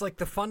defense. It's like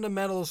the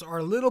fundamentals are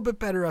a little bit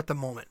better at the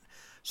moment.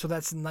 So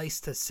that's nice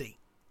to see.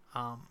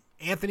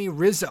 Anthony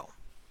Rizzo.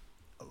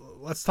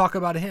 Let's talk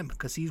about him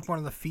because he's one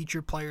of the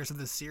featured players of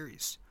this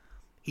series.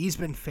 He's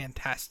been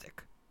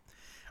fantastic.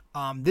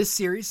 This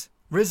series,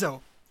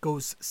 Rizzo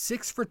goes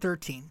 6 for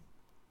 13.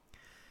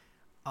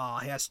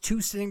 He has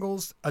 2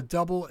 singles, a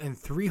double, and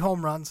 3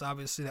 home runs.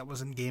 Obviously, that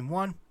was in Game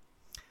 1.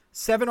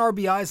 7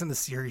 RBIs in the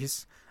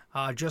series.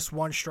 Just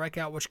 1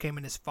 strikeout, which came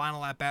in his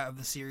final at-bat of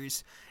the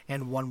series,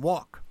 and 1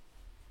 walk.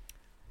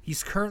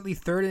 He's currently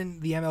 3rd in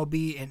the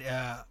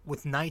MLB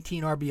with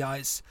 19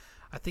 RBIs.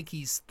 I think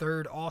he's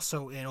 3rd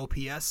also in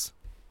OPS.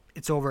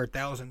 It's over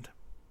 1,000.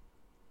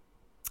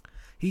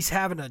 He's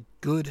having a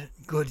good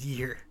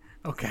year,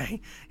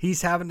 okay?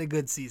 He's having a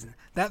good season.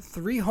 That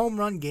 3 home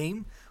run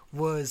game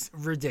was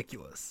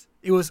ridiculous.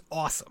 It was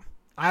awesome.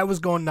 I was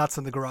going nuts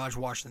in the garage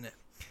watching it.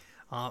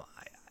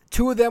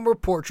 2 of them were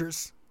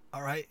Porchers,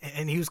 all right?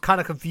 And he was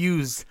kind of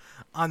confused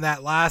on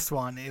that last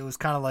one. It was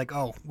kind of like,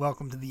 oh,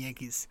 welcome to the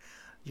Yankees.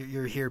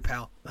 You're here,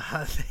 pal.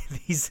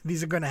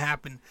 These are going to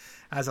happen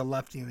as a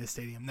lefty in this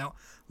stadium. Now,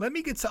 let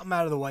me get something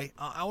out of the way.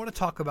 I want to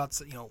talk about,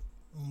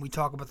 when we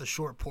talk about the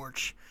short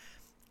porch,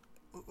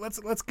 let's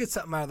get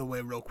something out of the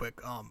way real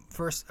quick.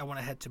 First, I want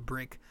to head to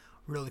break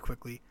really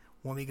quickly.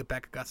 When we get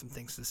back, I got some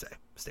things to say.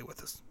 Stay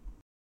with us.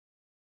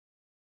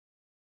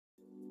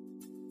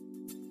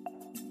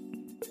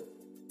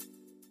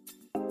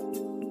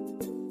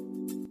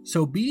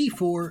 So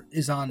BD4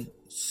 is on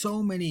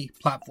so many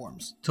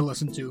platforms to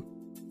listen to.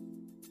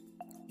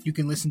 You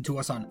can listen to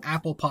us on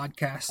Apple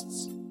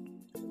Podcasts,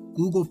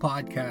 Google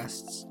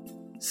Podcasts,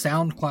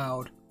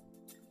 SoundCloud.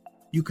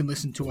 You can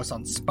listen to us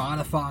on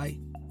Spotify.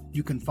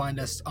 You can find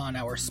us on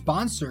our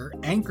sponsor,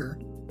 Anchor,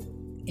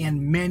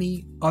 and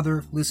many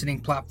other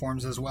listening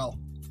platforms as well,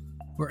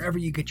 wherever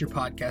you get your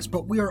podcast.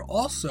 But we are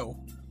also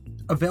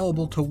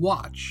available to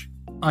watch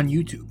on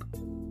YouTube.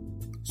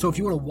 So if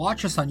you want to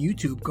watch us on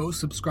YouTube, go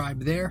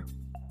subscribe there.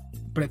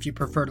 But if you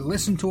prefer to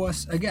listen to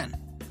us, again,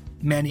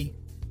 many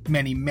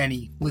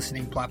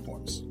listening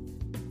platforms.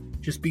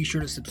 Just be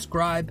sure to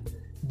subscribe,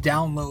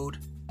 download,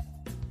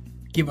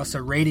 give us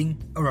a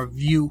rating, a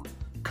review,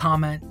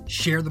 comment,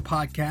 share the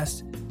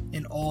podcast,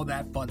 and all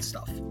that fun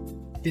stuff.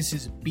 This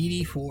is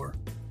BD4,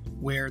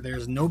 where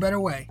there's no better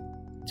way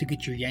to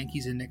get your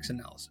Yankees and Knicks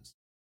analysis.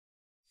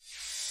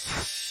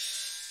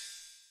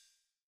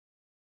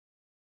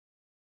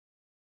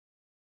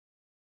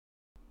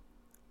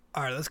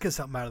 All right, let's get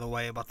something out of the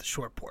way about the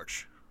short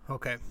porch.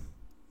 Okay.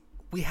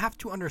 We have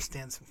to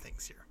understand some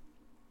things here.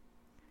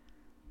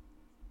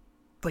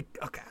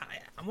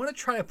 I'm going to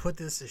try to put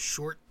this as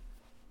short,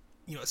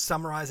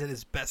 summarize it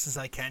as best as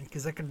I can,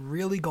 because I can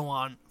really go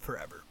on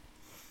forever.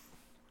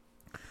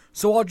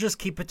 So I'll just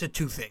keep it to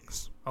 2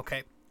 things,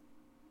 okay?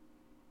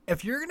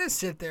 If you're going to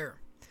sit there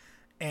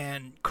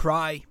and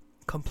cry,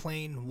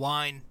 complain,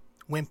 whine,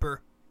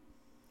 whimper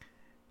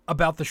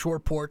about the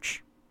short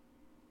porch,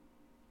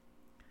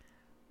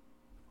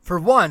 for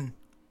one,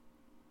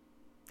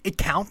 it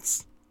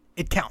counts.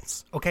 It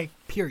counts, okay?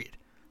 Period.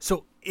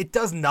 So it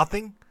does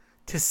nothing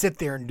to sit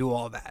there and do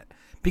all that.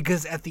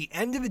 Because at the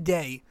end of the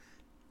day,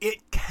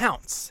 it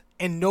counts.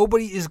 And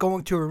nobody is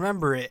going to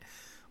remember it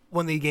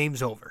when the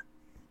game's over.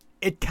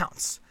 It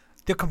counts.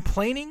 The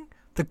complaining,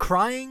 the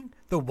crying,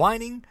 the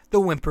whining, the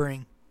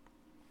whimpering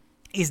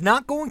is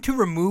not going to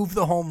remove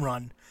the home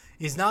run.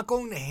 Is not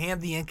going to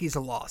hand the Yankees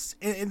a loss.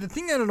 And the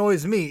thing that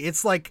annoys me,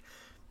 it's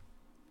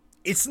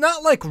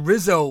not like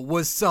Rizzo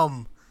was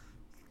some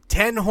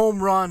 10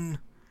 home run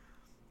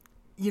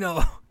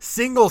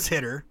singles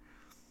hitter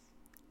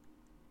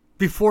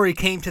before he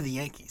came to the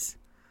Yankees.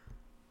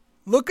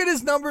 Look at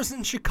his numbers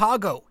in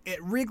Chicago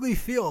at Wrigley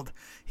Field.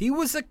 He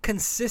was a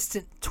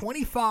consistent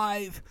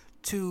 25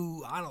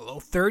 to,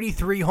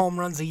 33 home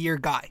runs a year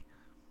guy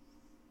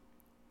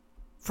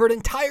for an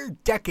entire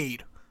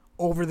decade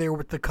over there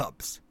with the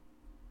Cubs.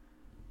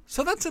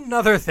 So that's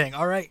another thing,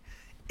 all right?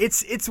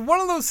 It's one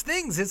of those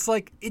things. It's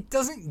like it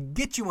doesn't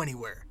get you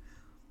anywhere.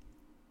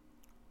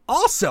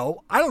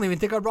 Also, I don't even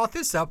think I brought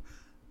this up.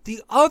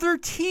 The other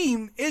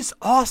team is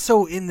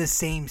also in the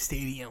same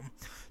stadium.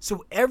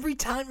 So every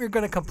time you're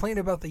going to complain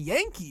about the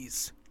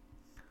Yankees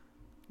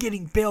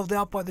getting bailed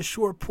out by the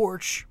short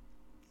porch,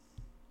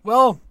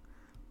 well,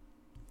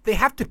 they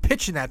have to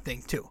pitch in that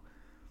thing too.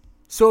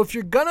 So if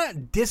you're going to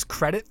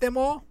discredit them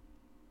all,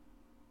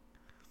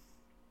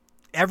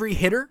 every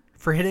hitter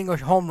for hitting a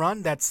home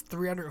run that's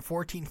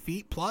 314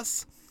 feet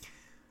plus,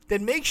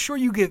 then make sure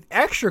you give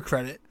extra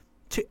credit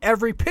to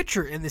every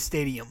pitcher in the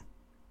stadium.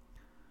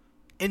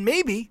 And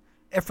maybe,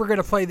 if we're going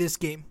to play this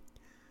game,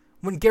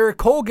 when Garrett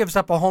Cole gives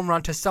up a home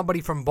run to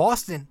somebody from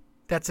Boston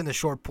that's in the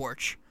short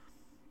porch,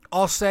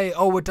 I'll say,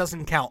 oh, it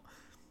doesn't count.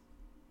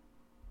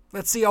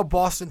 Let's see how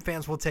Boston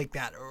fans will take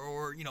that.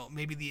 Or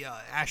maybe the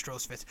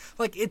Astros fans.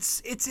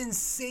 It's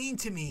insane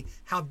to me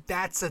how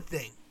that's a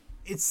thing.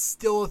 It's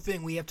still a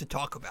thing we have to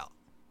talk about.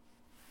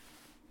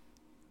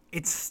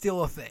 It's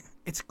still a thing.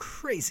 It's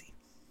crazy.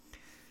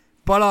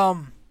 But,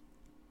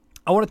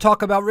 I want to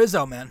talk about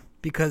Rizzo, man,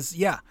 because,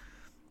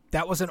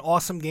 that was an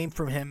awesome game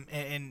from him,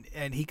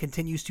 and he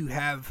continues to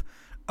have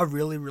a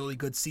really, really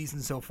good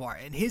season so far.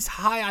 And his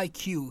high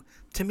IQ,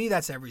 to me,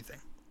 that's everything.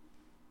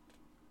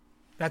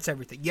 That's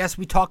everything. Yes,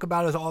 we talk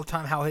about it all the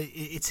time, how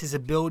it's his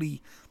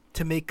ability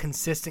to make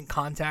consistent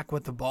contact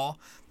with the ball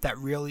that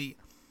really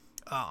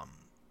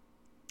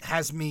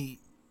has me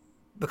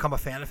become a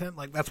fan of him.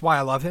 Like, that's why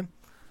I love him,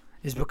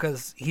 is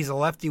because he's a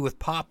lefty with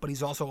pop, but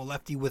he's also a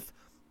lefty with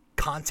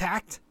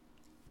contact,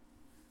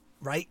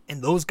 right?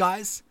 And those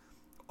guys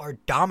are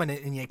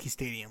dominant in Yankee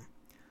Stadium.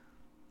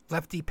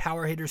 Lefty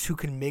power hitters who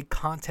can make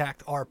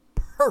contact are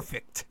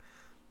perfect,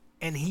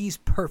 and he's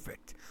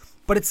perfect.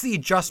 But it's the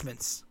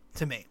adjustments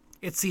to me.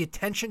 It's the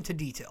attention to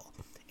detail.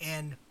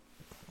 And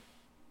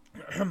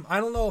I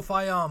don't know if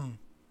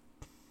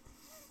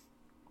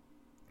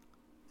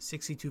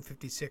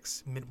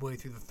 62-56 midway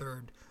through the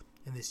third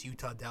in this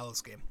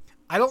Utah-Dallas game.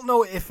 I don't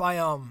know if I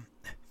don't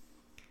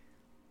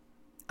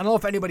know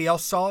if anybody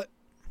else saw it,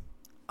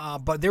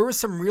 but there was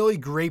some really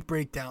great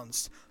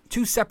breakdowns.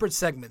 2 separate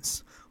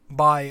segments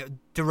by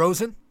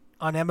DeRozan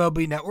on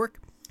MLB Network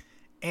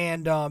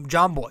and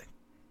John Boy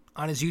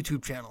on his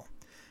YouTube channel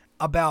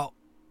about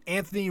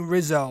Anthony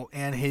Rizzo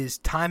and his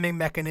timing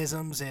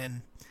mechanisms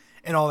and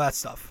all that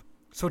stuff.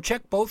 So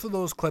check both of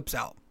those clips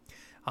out.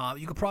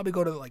 You could probably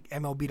go to like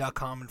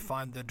MLB.com and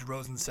find the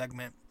DeRozan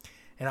segment.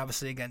 And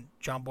obviously, again,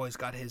 John Boy's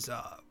got his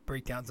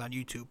breakdowns on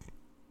YouTube,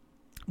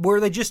 where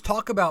they just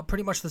talk about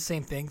pretty much the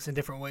same things in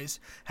different ways.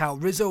 How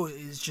Rizzo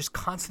is just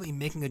constantly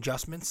making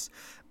adjustments,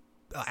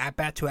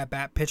 at-bat to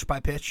at-bat, pitch by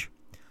pitch,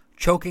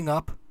 choking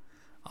up,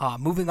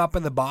 moving up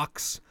in the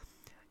box,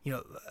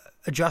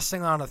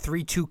 adjusting on a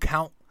 3-2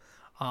 count,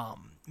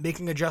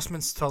 making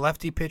adjustments to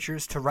lefty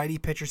pitchers, to righty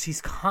pitchers.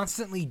 He's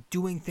constantly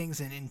doing things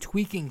and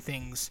tweaking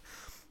things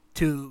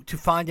to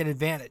find an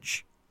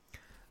advantage.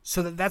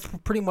 So that's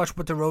pretty much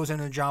what DeRozan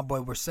and John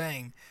Boy were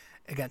saying.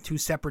 Again, 2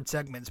 separate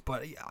segments,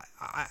 but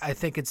I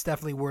think it's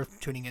definitely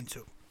worth tuning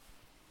into.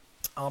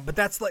 But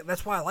that's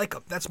why I like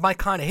him. That's my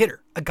kind of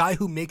hitter, a guy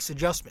who makes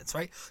adjustments,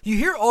 right? You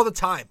hear all the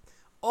time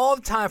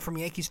from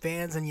Yankees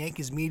fans and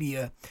Yankees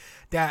media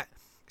that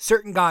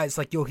certain guys,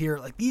 like you'll hear,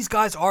 like, these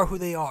guys are who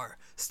they are.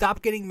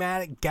 Stop getting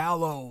mad at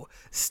Gallo,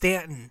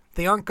 Stanton.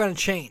 They aren't going to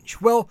change.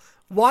 Well,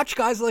 watch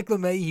guys like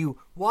LeMahieu.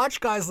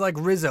 Watch guys like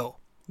Rizzo.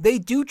 They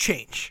do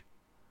change.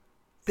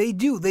 They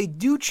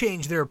do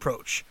change their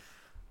approach.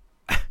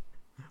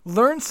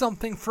 Learn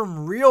something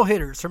from real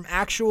hitters, from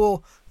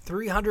actual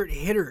 300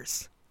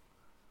 hitters.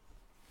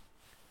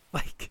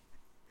 Like,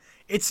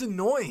 it's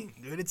annoying,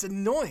 dude. It's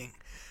annoying.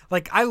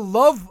 Like, I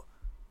love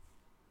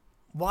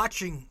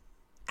watching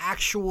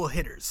actual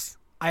hitters.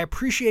 I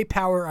appreciate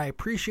power. I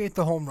appreciate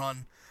the home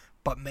run.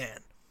 But, man,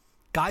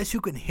 guys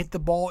who can hit the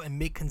ball and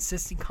make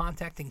consistent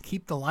contact and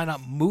keep the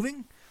lineup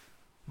moving,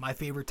 my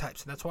favorite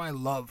types. And that's why I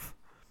love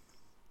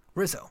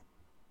Rizzo.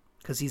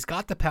 Because he's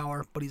got the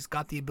power, but he's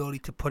got the ability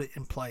to put it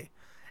in play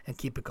and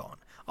keep it going.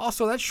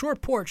 Also, that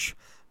short porch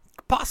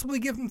could possibly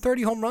give him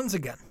 30 home runs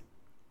again.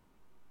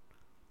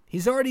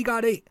 He's already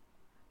got 8.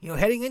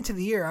 Heading into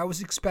the year, I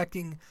was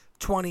expecting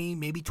 20,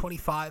 maybe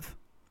 25.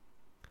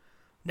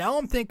 Now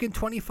I'm thinking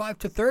 25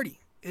 to 30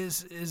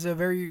 is a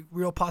very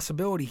real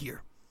possibility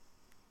here.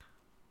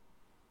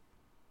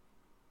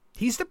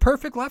 He's the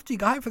perfect lefty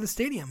guy for the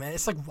stadium, man.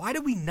 It's like, why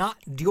did we not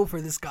deal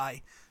for this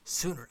guy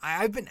sooner?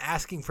 I've been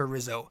asking for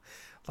Rizzo,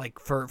 like,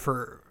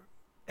 for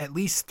at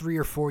least 3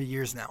 or 4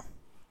 years now.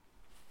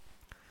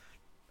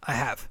 I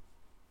have.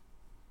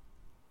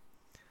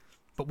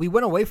 But we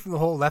went away from the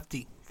whole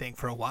lefty thing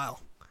for a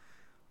while.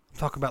 I'm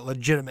talking about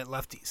legitimate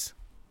lefties.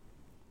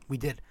 We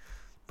did.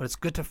 But it's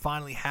good to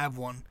finally have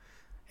one,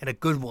 and a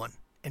good one,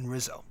 in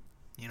Rizzo,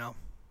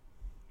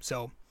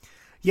 So,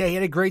 yeah, he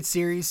had a great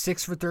series,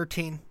 6 for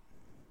 13,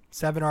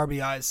 7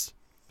 RBIs.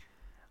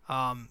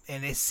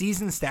 And his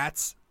season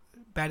stats,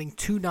 batting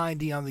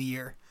 .290 on the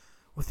year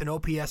with an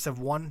OPS of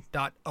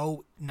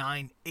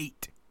 1.098.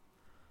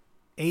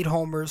 8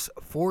 homers,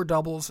 4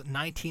 doubles,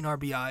 19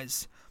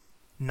 RBIs,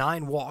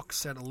 9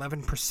 walks at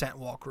 11%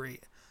 walk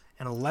rate,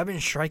 and 11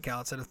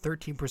 strikeouts at a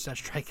 13%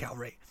 strikeout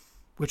rate,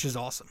 which is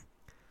awesome.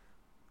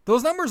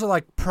 Those numbers are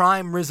like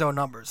prime Rizzo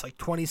numbers, like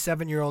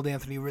 27-year-old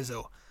Anthony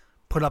Rizzo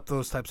put up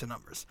those types of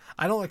numbers.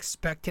 I don't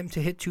expect him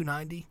to hit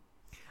 .290.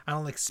 I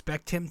don't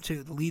expect him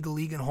to lead the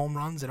league in home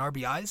runs and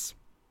RBIs.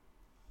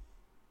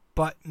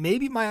 But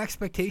maybe my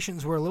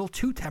expectations were a little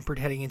too tempered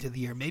heading into the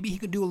year. Maybe he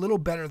could do a little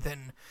better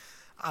than,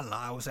 I don't know,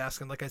 I was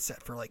asking, like I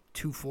said, for like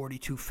 240,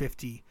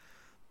 250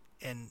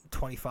 and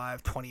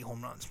 25, 20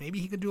 home runs. Maybe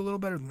he could do a little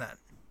better than that.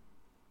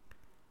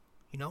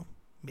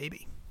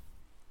 Maybe.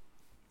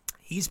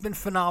 He's been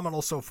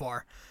phenomenal so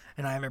far,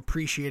 and I am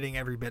appreciating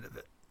every bit of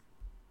it.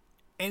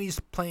 And he's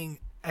playing,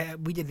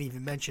 we didn't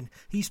even mention,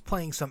 he's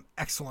playing some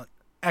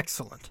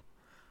excellent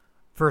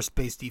first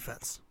base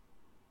defense.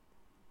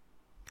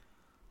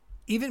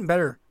 Even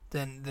better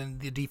than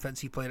the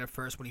defense he played at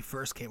first when he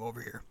first came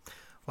over here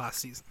last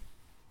season.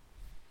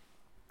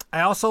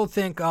 I also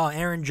think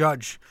Aaron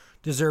Judge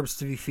deserves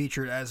to be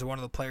featured as one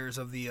of the players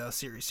of the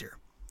series here.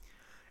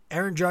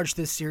 Aaron Judge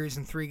this series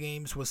in 3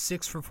 games was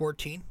 6 for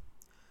 14,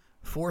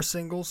 4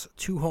 singles,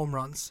 2 home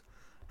runs,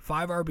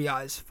 5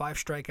 RBIs, 5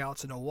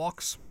 strikeouts, and no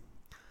walks.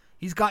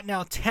 He's got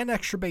now 10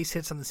 extra base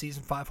hits on the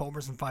season, 5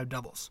 homers and 5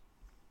 doubles.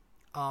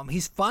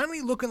 He's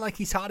finally looking like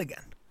he's hot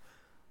again.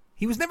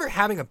 He was never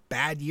having a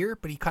bad year,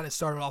 but he kind of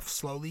started off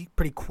slowly,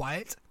 pretty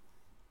quiet.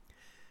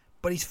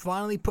 But he's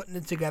finally putting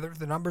it together.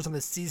 The numbers on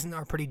the season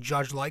are pretty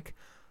Judge-like.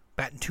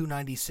 Batting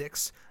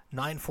 .296,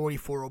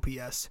 944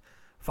 OPS,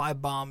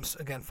 5 bombs,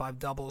 again 5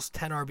 doubles,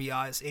 10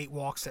 RBIs, 8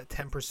 walks at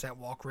 10%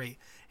 walk rate,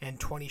 and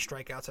 20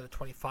 strikeouts at a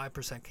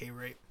 25% K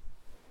rate.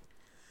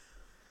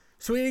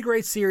 So he had a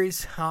great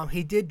series.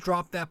 He did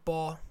drop that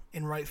ball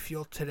in right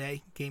field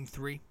today, Game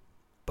 3.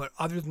 But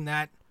other than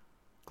that,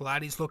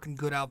 glad he's looking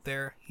good out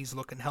there. He's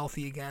looking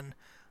healthy again,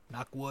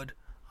 knock wood.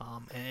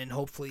 And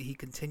hopefully he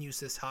continues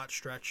this hot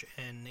stretch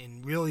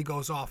and really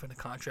goes off in a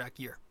contract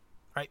year,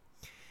 right?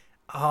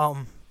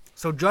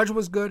 So Judge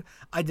was good.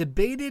 I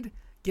debated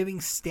giving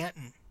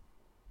Stanton,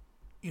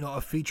 a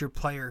featured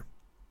player.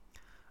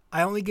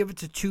 I only give it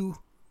to 2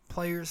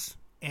 players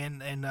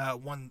and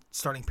 1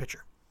 starting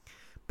pitcher.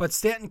 But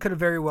Stanton could have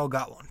very well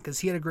got one because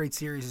he had a great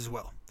series as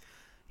well.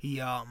 He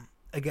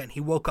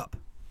woke up.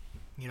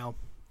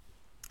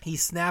 He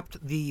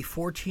snapped the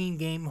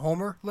 14-game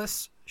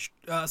homerless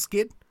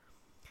skid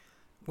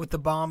with the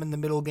bomb in the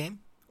middle game,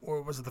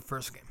 or was it the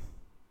first game?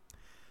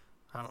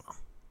 I don't know.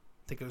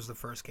 I think it was the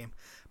first game.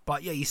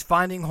 But yeah, he's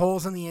finding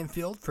holes in the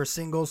infield for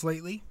singles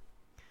lately.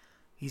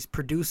 He's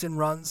producing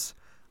runs.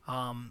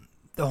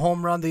 The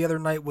home run the other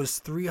night was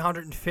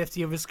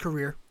 350 of his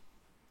career.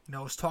 I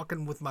was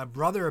talking with my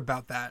brother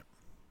about that.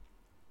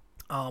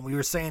 We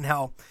were saying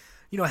how,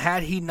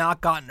 had he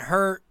not gotten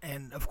hurt,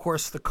 and of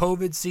course the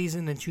COVID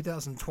season in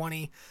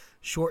 2020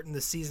 shortened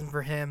the season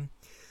for him,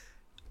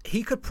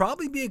 he could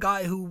probably be a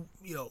guy who,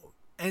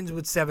 ends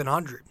with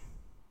 700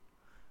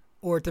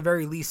 or at the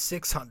very least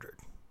 600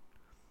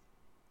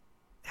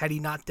 had he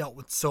not dealt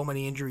with so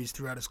many injuries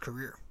throughout his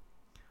career.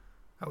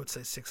 I would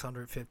say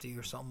 650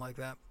 or something like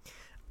that.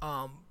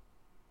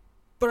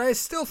 But I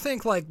still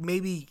think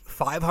maybe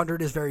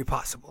 500 is very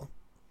possible.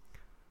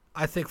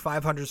 I think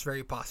 500 is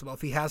very possible.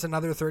 If he has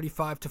another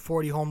 35 to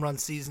 40 home run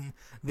season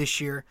this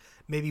year,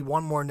 maybe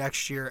one more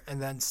next year,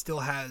 and then still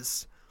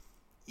has,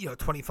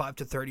 25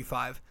 to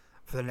 35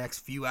 for the next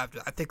few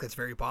after, I think that's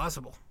very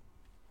possible.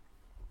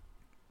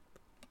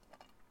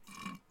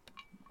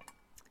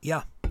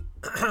 Yeah.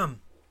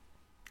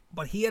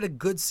 But he had a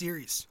good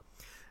series.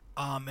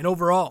 And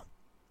overall,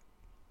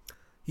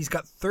 he's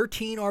got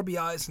 13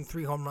 RBIs and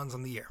 3 home runs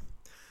on the year.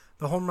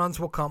 The home runs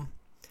will come.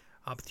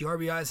 But the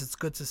RBIs, it's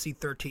good to see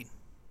 13.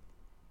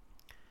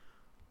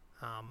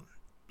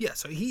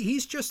 So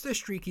he's just a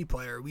streaky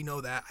player. We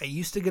know that. I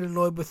used to get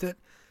annoyed with it.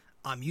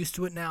 I'm used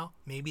to it now.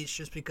 Maybe it's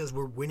just because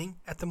we're winning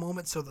at the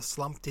moment, so the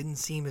slump didn't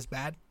seem as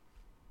bad.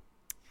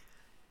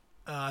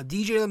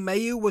 DJ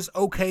LeMahieu was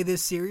okay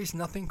this series.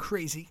 Nothing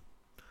crazy.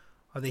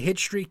 The hit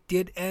streak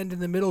did end in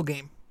the middle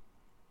game.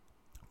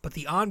 But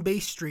the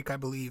on-base streak, I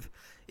believe,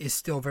 is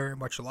still very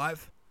much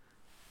alive.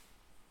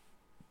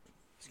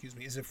 Excuse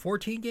me. Is it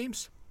 14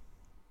 games?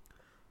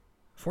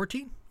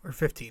 14 or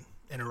 15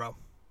 in a row?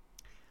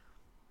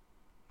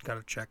 Got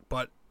to check.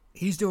 But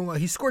he's doing well.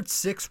 He scored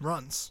 6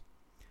 runs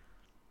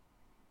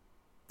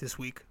this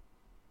week.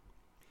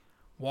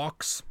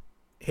 Walks,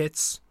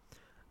 hits,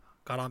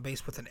 got on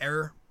base with an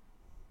error.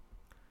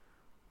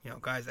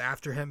 Guys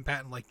after him,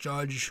 batting like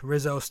Judge,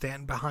 Rizzo,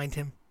 Stanton behind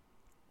him.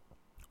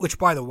 Which,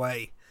 by the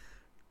way,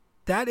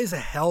 that is a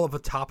hell of a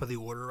top of the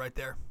order right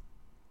there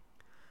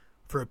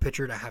for a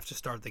pitcher to have to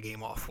start the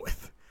game off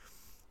with.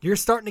 You're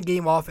starting the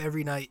game off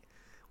every night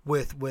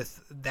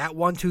with that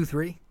 1, 2,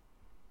 3.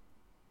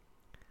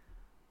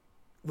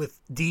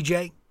 With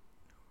DJ,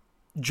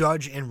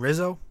 Judge, and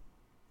Rizzo.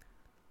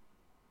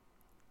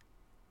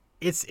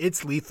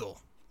 It's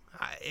lethal.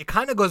 It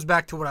kind of goes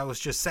back to what I was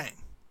just saying.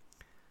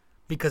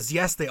 Because,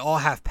 yes, they all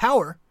have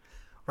power,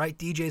 right?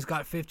 DJ's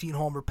got 15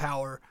 homer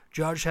power.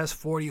 Judge has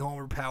 40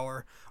 homer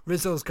power.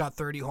 Rizzo's got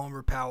 30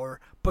 homer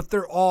power. But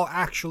they're all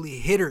actually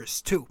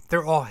hitters, too.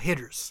 They're all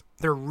hitters.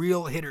 They're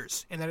real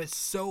hitters. And that is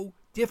so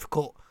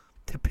difficult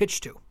to pitch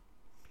to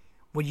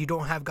when you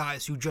don't have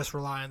guys who just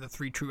rely on the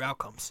 3 true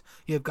outcomes.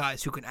 You have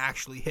guys who can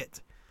actually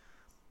hit.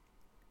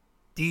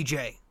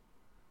 DJ,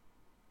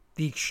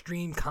 the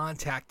extreme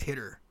contact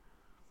hitter.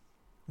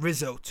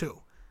 Rizzo,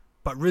 too.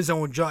 But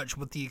Rizzo and Judge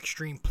with the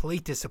extreme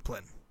plate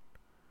discipline.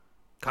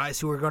 Guys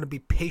who are going to be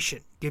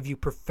patient, give you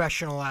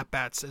professional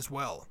at-bats as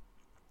well.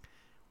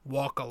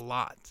 Walk a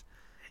lot.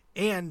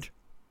 And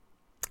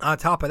on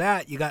top of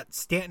that, you got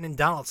Stanton and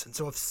Donaldson.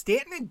 So if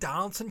Stanton and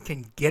Donaldson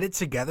can get it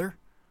together,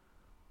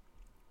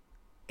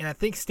 and I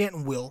think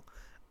Stanton will.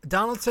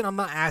 Donaldson, I'm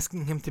not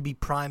asking him to be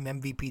prime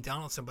MVP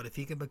Donaldson, but if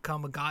he can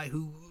become a guy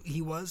who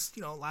he was,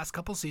 last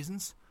couple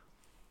seasons,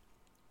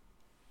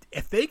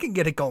 if they can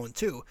get it going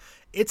too,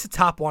 it's a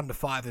top 1 to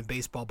 5 in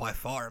baseball by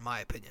far, in my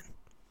opinion.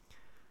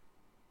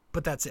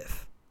 But that's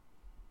if.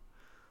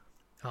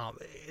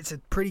 It's a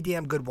pretty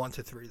damn good 1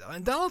 to 3 though,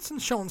 and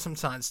Donaldson's showing some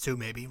signs too,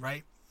 maybe,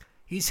 right?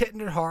 He's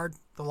hitting it hard.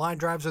 The line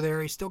drives are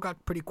there. He's still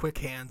got pretty quick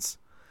hands.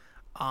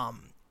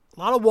 A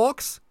lot of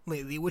walks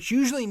lately, which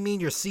usually mean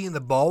you're seeing the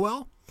ball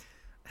well,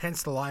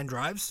 hence the line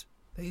drives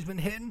that he's been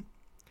hitting.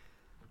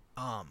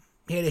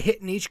 He had a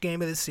hit in each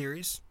game of this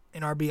series,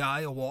 an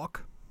RBI, a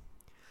walk.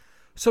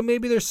 So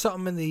maybe there's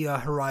something in the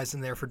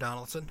horizon there for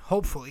Donaldson.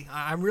 Hopefully.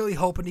 I'm really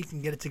hoping he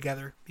can get it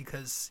together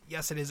because,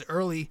 yes, it is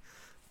early,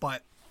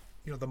 but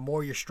the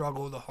more you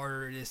struggle, the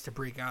harder it is to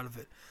break out of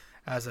it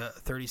as a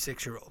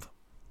 36-year-old.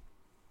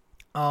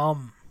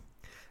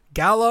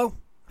 Gallo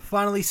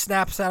finally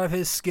snaps out of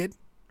his skid.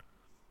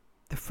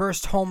 The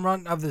first home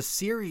run of the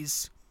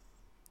series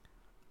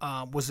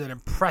was an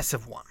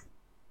impressive one,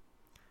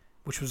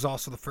 which was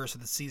also the first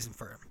of the season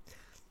for him.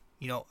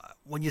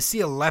 When you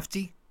see a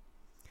lefty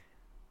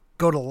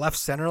go to left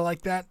center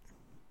like that,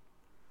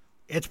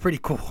 it's pretty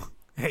cool.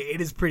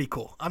 It is pretty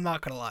cool. I'm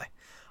not going to lie.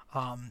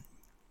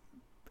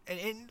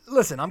 And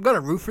listen, I'm going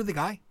to root for the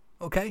guy,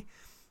 okay?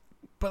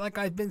 But like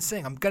I've been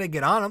saying, I'm going to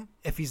get on him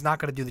if he's not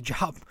going to do the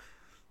job.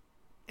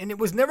 And it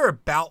was never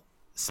about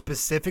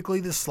specifically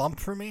the slump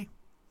for me.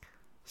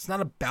 It's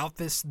not about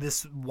this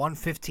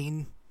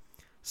 115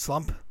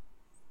 slump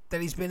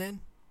that he's been in.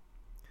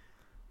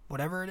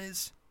 Whatever it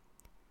is.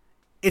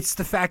 It's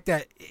the fact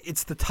that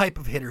it's the type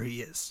of hitter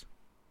he is.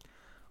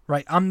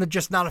 Right? I'm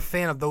just not a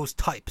fan of those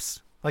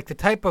types. Like the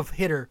type of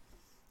hitter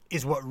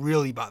is what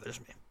really bothers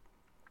me.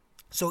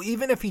 So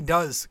even if he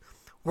does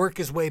work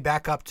his way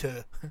back up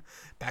to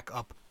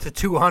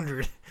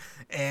 200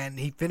 and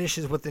he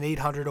finishes with an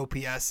 800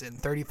 OPS and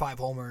 35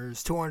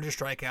 homers, 200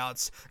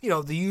 strikeouts,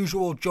 the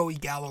usual Joey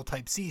Gallo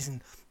type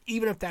season,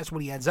 even if that's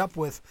what he ends up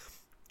with,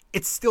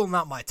 it's still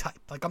not my type.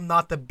 Like, I'm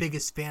not the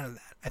biggest fan of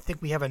that. I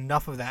think we have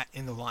enough of that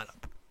in the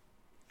lineup.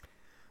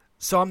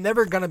 So I'm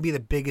never going to be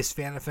the biggest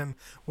fan of him,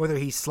 whether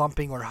he's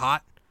slumping or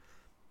hot.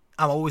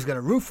 I'm always going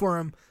to root for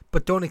him,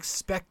 but don't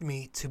expect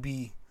me to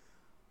be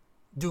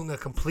doing a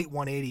complete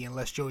 180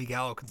 unless Joey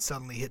Gallo can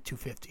suddenly hit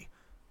 250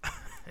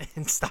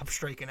 and stop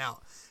striking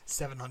out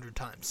 700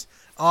 times.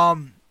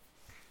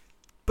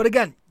 But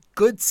again,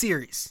 good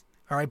series.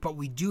 All right, but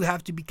we do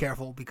have to be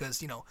careful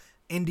because,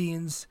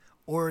 Indians,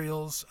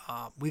 Orioles,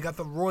 we got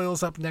the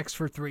Royals up next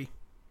for 3.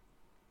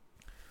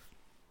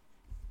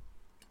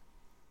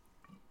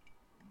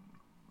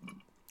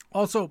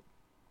 Also,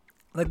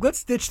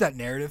 let's ditch that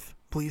narrative,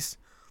 please.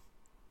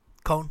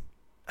 Cone.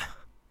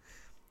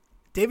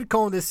 David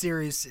Cone, this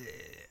series,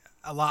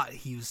 a lot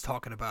he was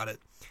talking about it.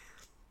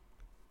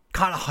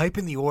 Kind of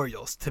hyping the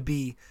Orioles to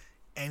be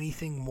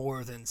anything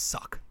more than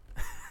suck.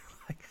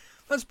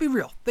 Let's be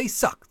real. They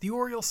suck. The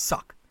Orioles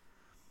suck.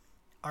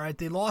 All right,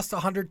 they lost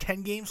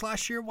 110 games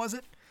last year, was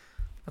it?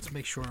 Let's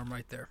make sure I'm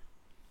right there.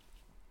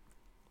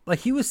 Like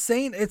he was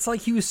saying, it's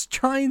like he was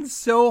trying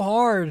so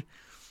hard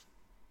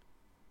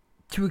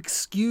to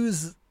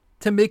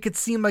make it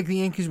seem like the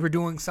Yankees were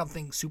doing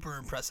something super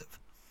impressive.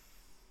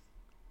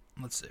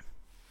 Let's see.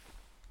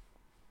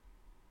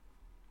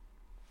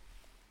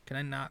 Can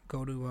I not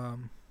go to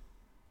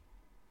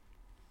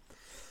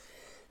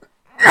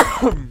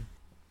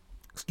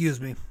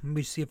excuse me. Let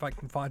me see if I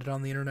can find it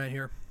on the internet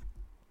here.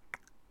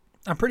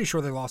 I'm pretty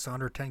sure they lost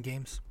 110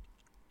 games.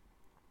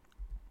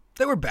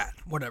 They were bad.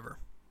 Whatever.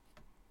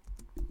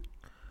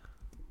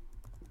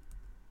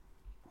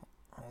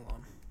 Hold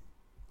on.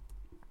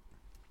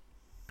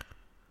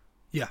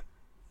 Yeah,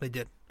 they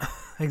did.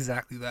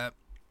 Exactly that.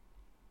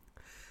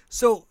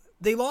 So,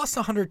 they lost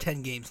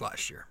 110 games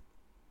last year.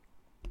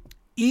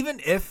 Even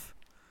if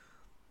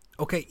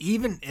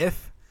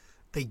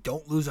they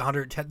don't lose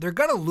 110, they're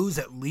going to lose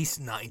at least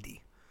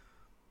 90.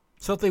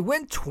 So if they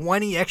win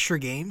 20 extra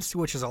games,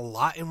 which is a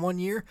lot in 1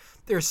 year,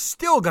 they're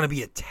still going to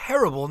be a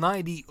terrible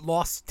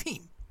 90-loss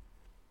team.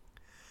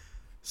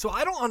 So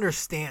I don't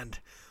understand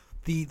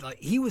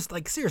he was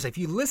seriously, if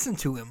you listen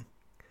to him,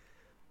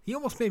 he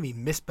almost made me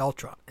miss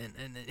Beltran, and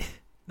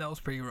that was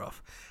pretty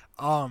rough.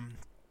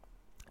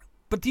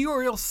 But the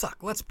Orioles suck.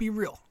 Let's be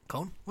real,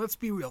 Cone. Let's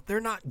be real. They're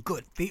not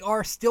good. They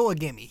are still a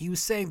gimme. He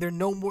was saying they're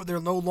no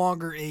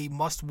longer a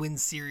must-win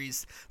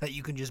series that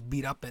you can just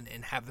beat up and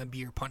have them be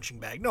your punching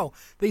bag. No,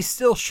 they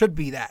still should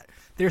be that.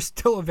 They're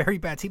still a very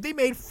bad team. They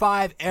made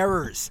 5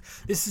 errors.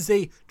 This is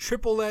a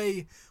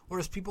AAA, or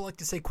as people like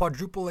to say,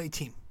 quadruple A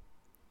team.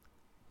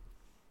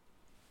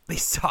 They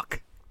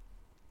suck.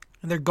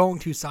 And they're going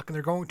to suck, and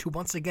they're going to,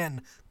 once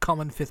again, come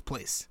in 5th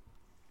place.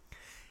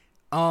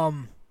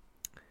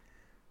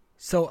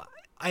 So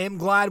I am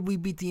glad we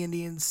beat the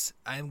Indians.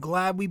 I am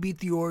glad we beat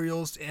the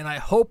Orioles, and I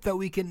hope that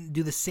we can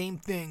do the same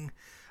thing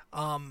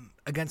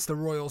against the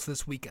Royals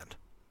this weekend.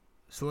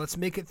 So let's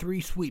make it 3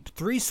 sweeps.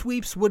 3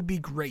 sweeps would be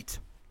great.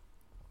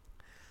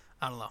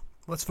 I don't know.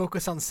 Let's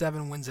focus on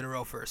 7 wins in a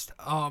row first.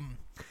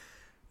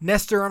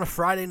 Nestor on a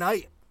Friday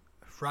night.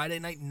 Friday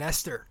night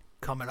Nestor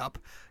coming up.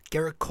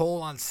 Garrett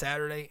Cole on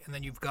Saturday, and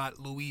then you've got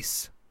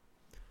Luis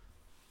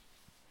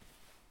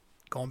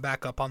going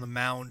back up on the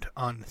mound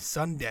on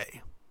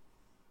Sunday.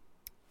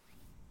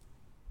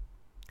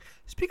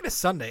 Speaking of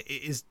Sunday,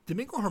 is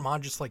Domingo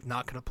Germán just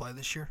not going to play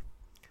this year?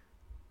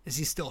 Is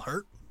he still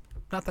hurt?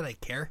 Not that I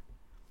care.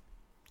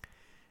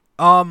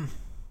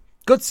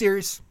 Good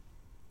series.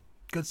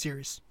 Good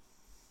series.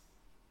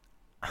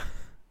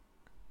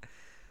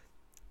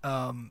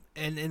 And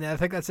I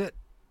think that's it.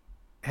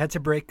 Head to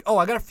break. Oh,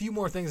 I got a few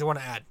more things I want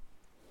to add.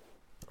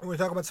 We're going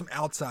to talk about some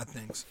outside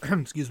things.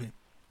 Excuse me.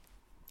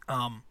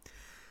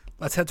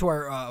 Let's head to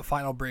our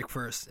final break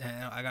first.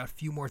 And I got a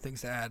few more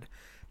things to add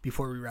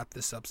before we wrap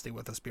this up. Stay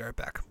with us. Be right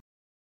back.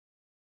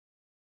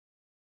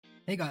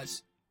 Hey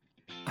guys,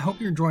 I hope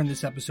you're enjoying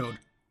this episode.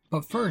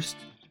 But first,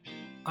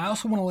 I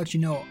also want to let you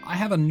know I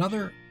have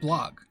another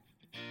blog.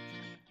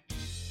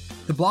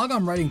 The blog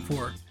I'm writing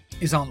for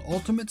is on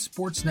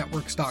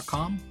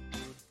UltimateSportsNetworks.com,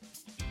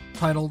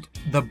 titled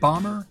The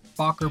Bomber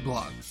Bocker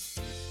Blog.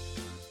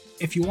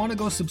 If you want to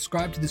go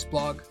subscribe to this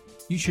blog,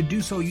 you should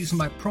do so using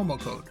my promo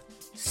code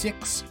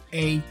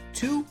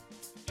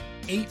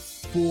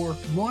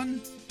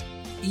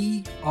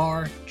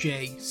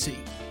 6A2841ERJC.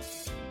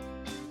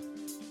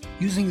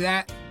 Using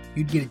that,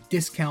 you'd get a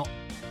discount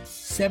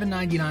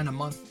 $7.99 a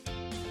month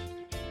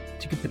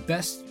to get the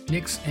best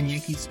Knicks and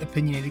Yankees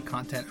opinionated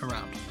content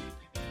around.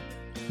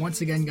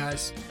 Once again,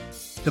 guys,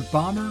 the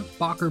Bomber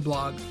Bocker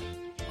Blog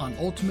on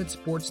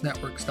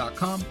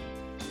UltimateSportsNetworks.com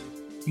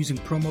using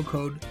promo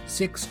code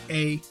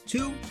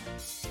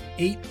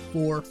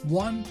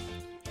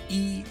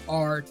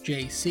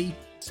 6A2841ERJC,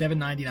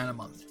 $7.99 a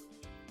month.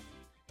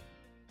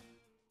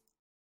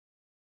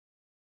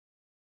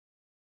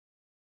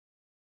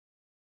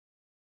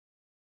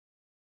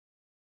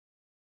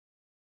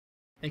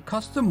 A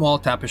custom wall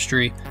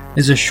tapestry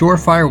is a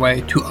surefire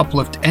way to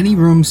uplift any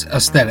room's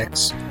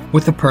aesthetics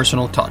with a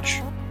personal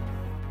touch.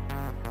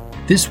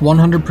 This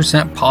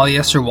 100%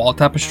 polyester wall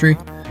tapestry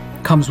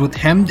comes with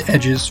hemmed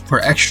edges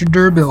for extra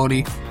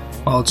durability,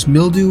 while its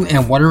mildew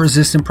and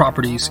water-resistant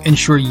properties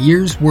ensure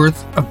years'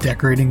 worth of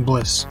decorating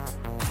bliss.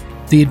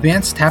 The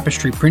advanced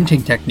tapestry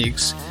printing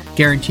techniques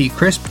guarantee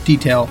crisp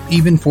detail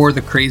even for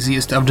the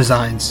craziest of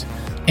designs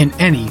in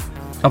any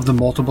of the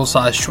multiple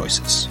size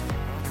choices.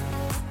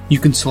 You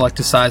can select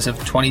a size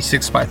of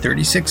 26 by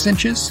 36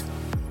 inches,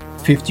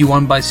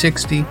 51 by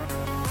 60,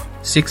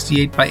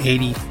 68 by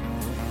 80,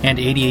 and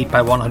 88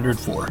 by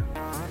 104.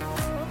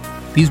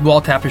 These wall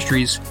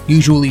tapestries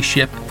usually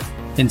ship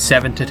in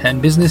 7 to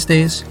 10 business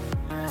days,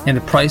 and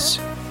the price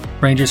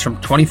ranges from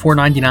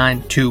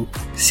 $24.99 to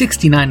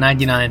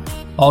 $69.99,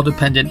 all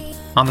dependent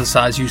on the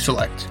size you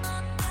select.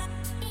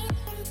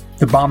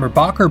 The Bomber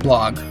Bocker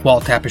Blog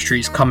wall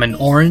tapestries come in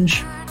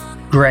orange,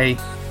 gray,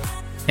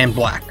 and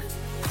black.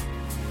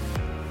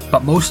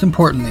 But most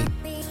importantly,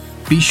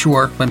 be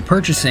sure when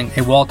purchasing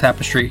a wall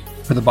tapestry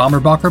for the Bomber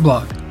Bocker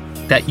Blog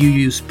that you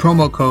use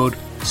promo code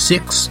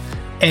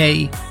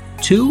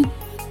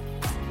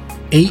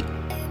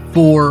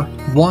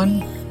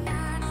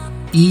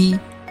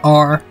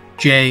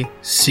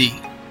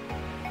 6A2841ERJC.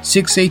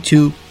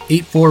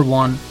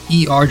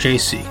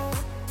 6A2841ERJC.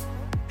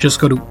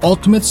 Just go to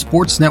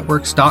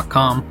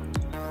UltimateSportsNetworks.com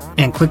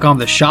and click on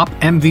the Shop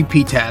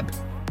MVP tab,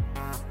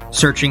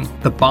 searching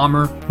the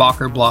Bomber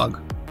Bocker Blog.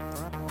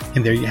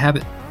 And there you have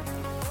it.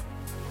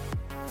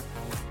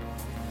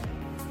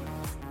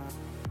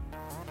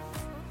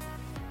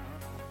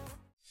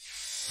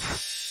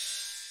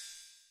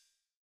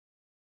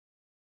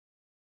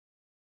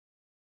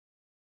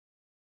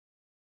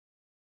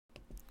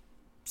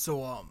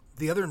 So,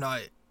 the other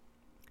night,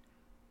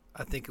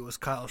 I think it was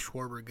Kyle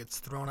Schwarber gets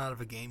thrown out of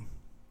a game,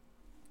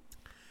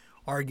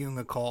 arguing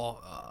a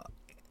call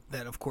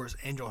that, of course,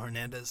 Angel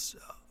Hernandez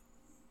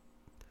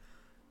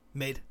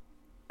made.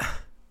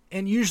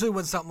 And usually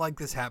when something like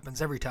this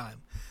happens, every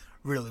time,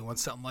 really, when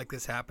something like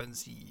this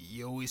happens,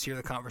 you always hear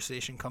the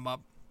conversation come up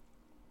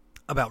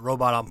about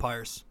robot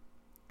umpires.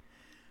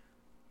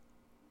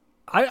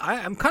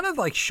 I'm kind of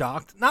like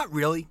shocked, not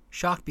really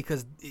shocked,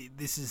 because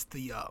this is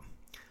the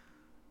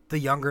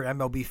younger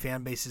MLB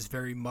fan base is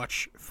very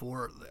much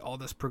for all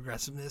this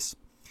progressiveness.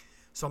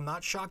 So I'm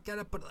not shocked at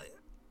it, but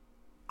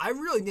I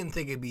really didn't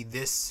think it'd be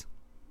this.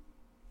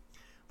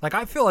 Like,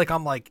 I feel like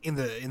I'm like in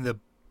the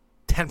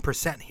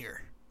 10%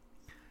 here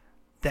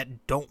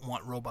that don't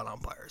want robot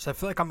umpires. I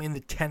feel like I'm in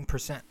the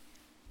 10%.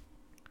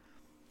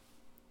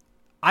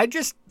 I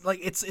just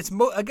like it's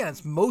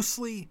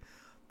mostly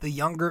the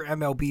younger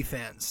MLB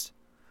fans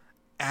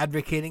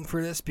advocating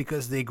for this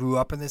because they grew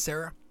up in this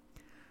era.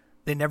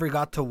 They never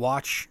got to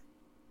watch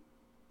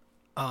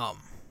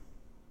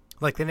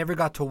they never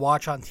got to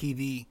watch on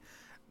TV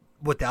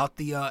without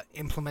the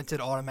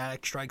implemented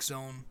automatic strike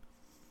zone.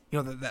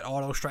 You know, that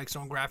auto strike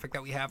zone graphic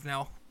that we have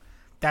now.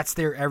 That's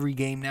there every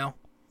game now.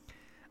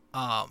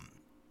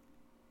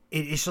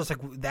 It's just like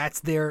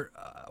that's there.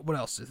 What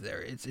else is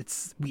there?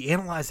 It's we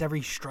analyze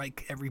every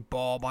strike, every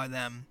ball by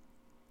them.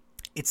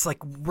 It's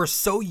like we're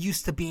so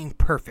used to being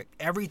perfect.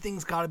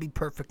 Everything's got to be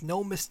perfect.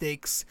 No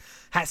mistakes.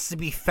 Has to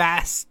be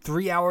fast.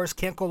 3 hours.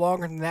 Can't go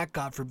longer than that,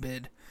 God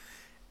forbid.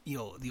 You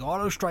know, the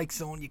auto strike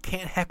zone. You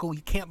can't heckle.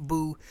 You can't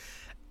boo.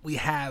 We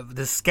have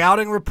the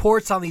scouting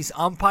reports on these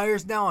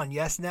umpires now on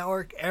Yes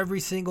Network. Every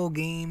single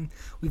game.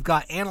 We've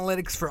got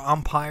analytics for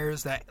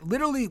umpires that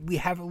we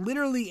have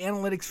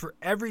analytics for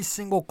every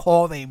single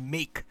call they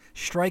make.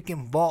 Strike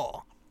and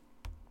ball.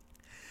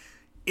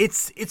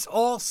 It's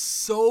all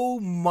so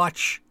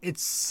much.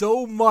 It's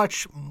so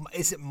much.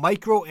 Is it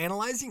micro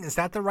analyzing? Is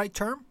that the right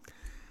term?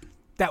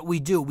 That we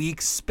do. We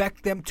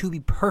expect them to be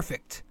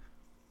perfect.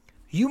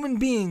 Human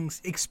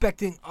beings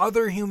expecting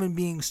other human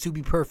beings to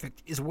be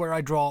perfect is where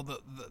I draw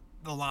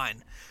the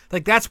line.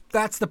 Like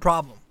that's the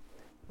problem.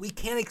 We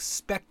can't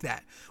expect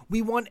that.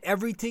 We want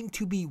everything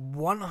to be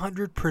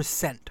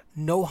 100%,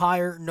 no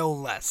higher, no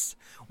less.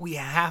 We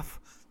have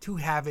to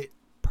have it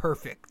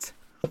perfect.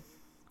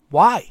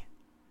 Why?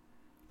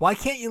 Why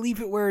can't you leave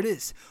it where it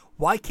is?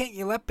 Why can't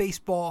you let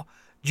baseball,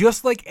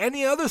 just like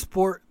any other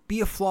sport,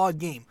 be a flawed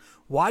game?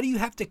 Why do you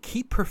have to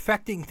keep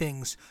perfecting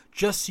things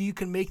just so you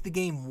can make the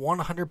game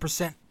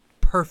 100%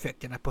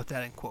 perfect? And I put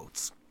that in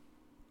quotes.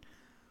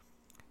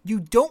 You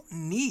don't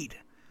need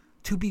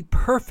to be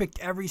perfect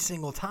every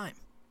single time.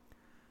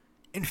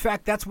 In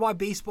fact, that's why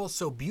baseball is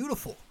so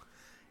beautiful,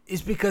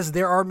 is because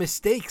there are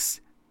mistakes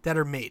that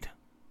are made.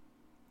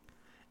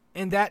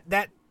 And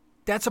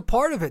that's a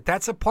part of it.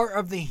 That's a part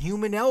of the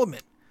human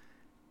element.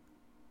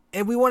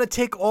 And we want to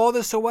take all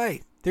this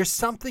away. There's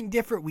something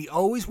different. We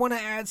always want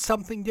to add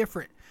something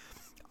different.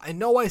 I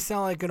know I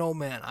sound like an old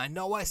man. I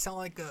know I sound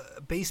like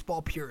a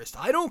baseball purist.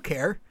 I don't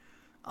care.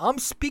 I'm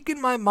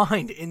speaking my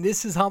mind, and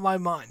this is on my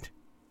mind.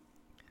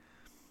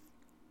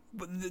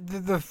 But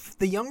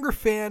the younger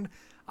fan,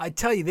 I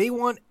tell you, they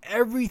want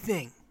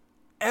everything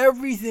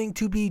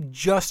to be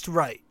just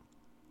right.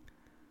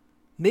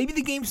 Maybe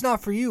the game's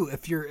not for you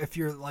if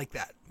you're like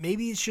that.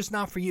 Maybe it's just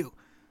not for you.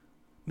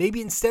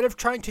 Maybe instead of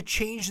trying to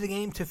change the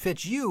game to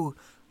fit you,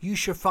 you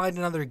should find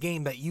another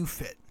game that you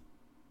fit.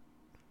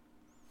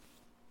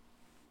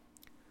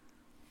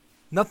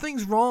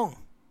 Nothing's wrong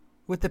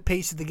with the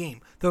pace of the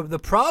game. The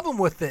problem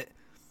with it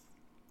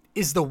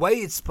is the way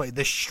it's played,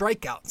 the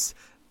strikeouts.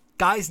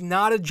 Guys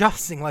not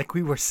adjusting like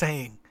we were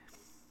saying.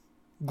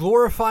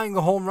 Glorifying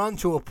the home run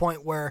to a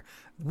point where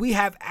we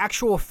have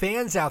actual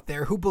fans out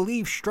there who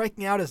believe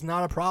striking out is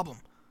not a problem.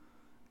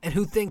 And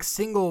who think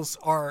singles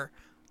are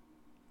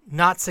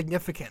not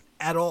significant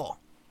at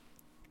all.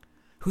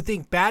 Who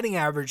think batting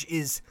average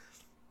is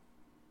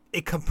a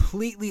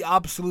completely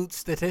absolute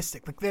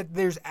statistic. Like that,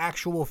 there's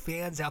actual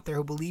fans out there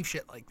who believe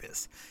shit like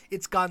this.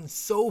 It's gotten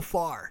so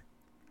far.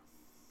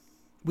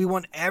 We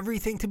want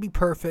everything to be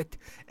perfect.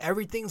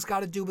 Everything's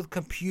got to do with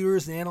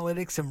computers and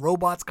analytics, and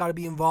robots got to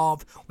be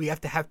involved. We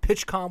have to have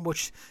PitchCom,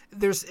 which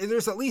there's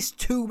at least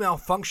 2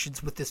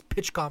 malfunctions with this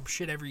PitchCom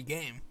shit every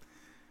game.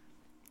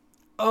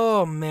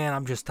 Oh man,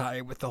 I'm just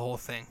tired with the whole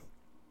thing.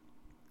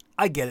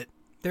 I get it.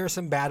 There are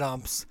some bad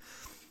umps.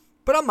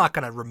 But I'm not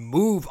gonna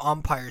remove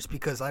umpires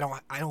because I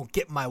don't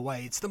get my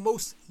way. It's the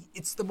most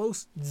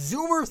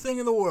Zoomer thing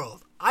in the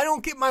world. I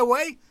don't get my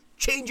way,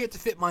 change it to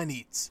fit my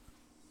needs.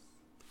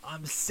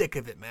 I'm sick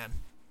of it, man.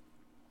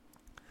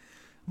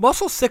 I'm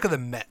also sick of the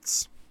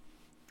Mets.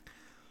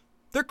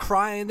 They're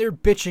crying, they're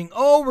bitching.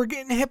 Oh, we're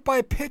getting hit by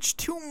a pitch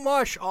too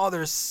much. Oh,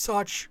 they're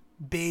such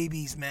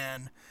babies,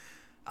 man.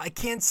 I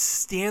can't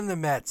stand the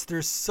Mets.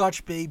 They're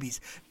such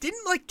babies.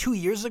 Didn't 2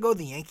 years ago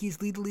the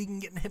Yankees lead the league in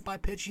getting hit by a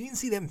pitch? You didn't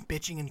see them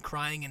bitching and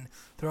crying and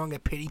throwing a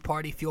pity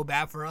party, feel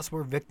bad for us,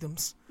 we're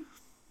victims.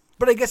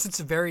 But I guess it's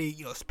a very,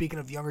 speaking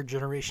of younger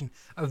generation,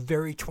 a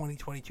very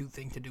 2022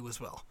 thing to do as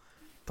well.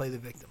 Play the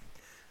victim.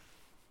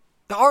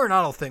 The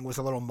Arenado thing was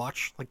a little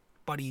much.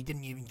 Buddy, you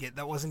didn't even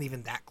that wasn't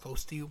even that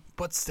close to you.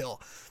 But still,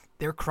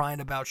 they're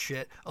crying about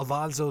shit.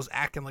 Alonso's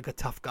acting like a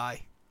tough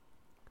guy.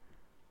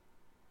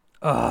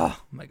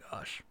 Oh, my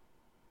gosh.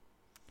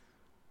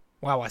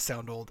 Wow, I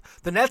sound old.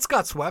 The Nets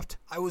got swept.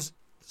 I was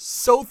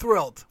so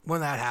thrilled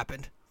when that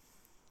happened.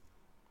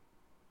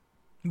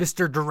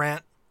 Mr.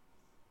 Durant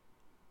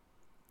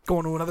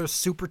going to another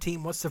super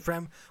team. Wants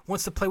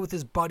to play with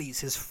his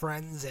buddies, his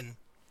friends, and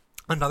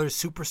another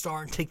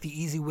superstar and take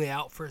the easy way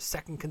out for a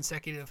second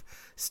consecutive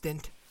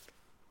stint.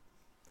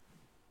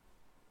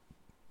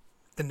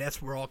 The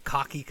Nets were all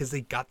cocky because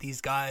they got these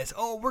guys.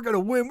 Oh, we're going to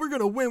win. We're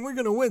going to win. We're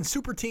going to win.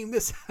 Super team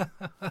this.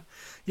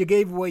 You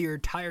gave away your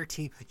entire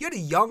team. You had a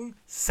young,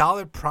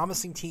 solid,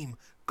 promising team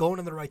going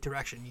in the right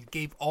direction. You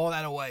gave all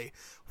that away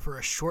for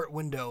a short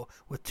window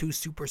with 2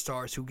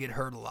 superstars who get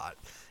hurt a lot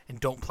and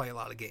don't play a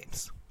lot of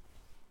games.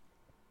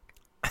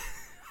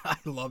 I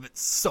love it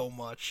so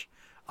much.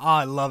 Oh,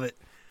 I love it.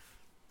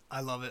 I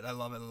love it. I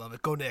love it. I love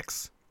it. Go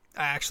Knicks.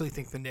 I actually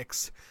think the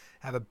Knicks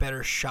have a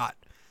better shot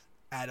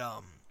at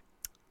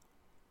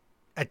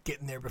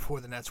getting there before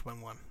the Nets win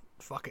one.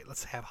 Fuck it.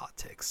 Let's have hot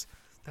takes.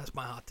 That's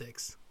my hot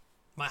takes.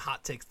 My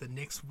hot takes. The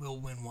Knicks will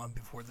win one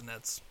before the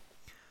Nets.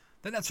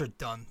 The Nets are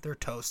done. They're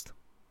toast.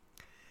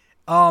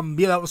 Yeah,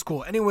 that was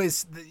cool.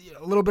 Anyways,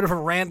 a little bit of a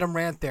random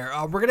rant there.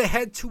 We're going to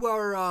head to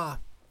our...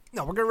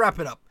 we're going to wrap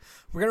it up.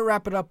 We're going to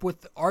wrap it up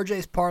with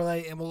RJ's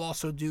parlay, and we'll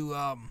also do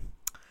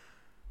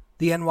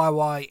the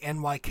NYY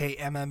NYK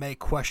MMA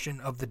question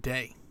of the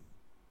day.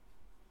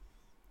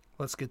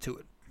 Let's get to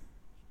it.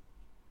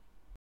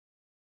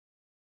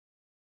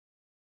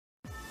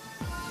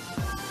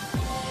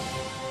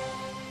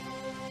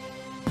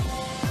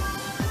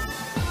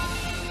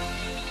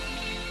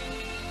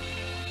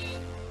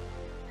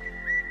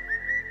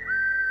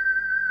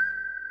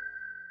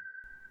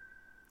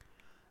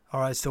 All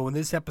right, so in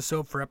this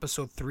episode, for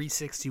episode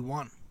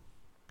 361,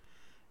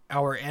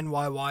 our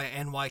NYY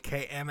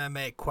NYK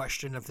MMA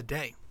question of the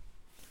day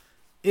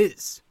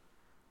is,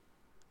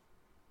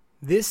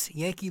 this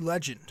Yankee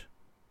legend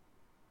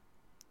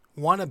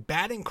won a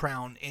batting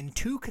crown in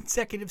 2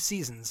 consecutive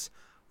seasons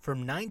from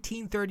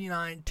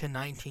 1939 to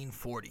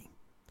 1940.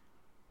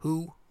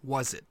 Who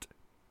was it?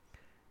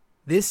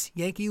 This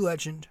Yankee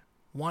legend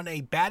won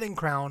a batting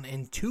crown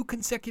in 2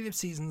 consecutive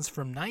seasons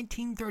from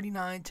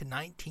 1939 to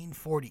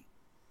 1940.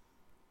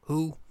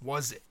 Who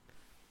was it?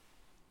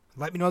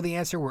 Let me know the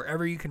answer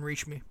wherever you can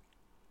reach me.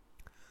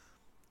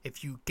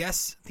 If you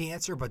guess the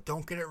answer but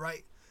don't get it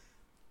right,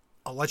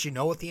 I'll let you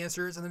know what the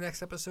answer is in the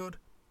next episode.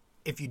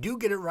 If you do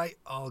get it right,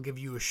 I'll give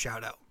you a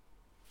shout out.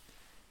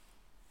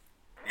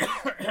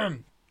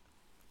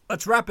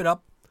 Let's wrap it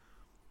up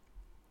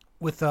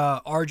with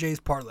RJ's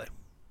parlay.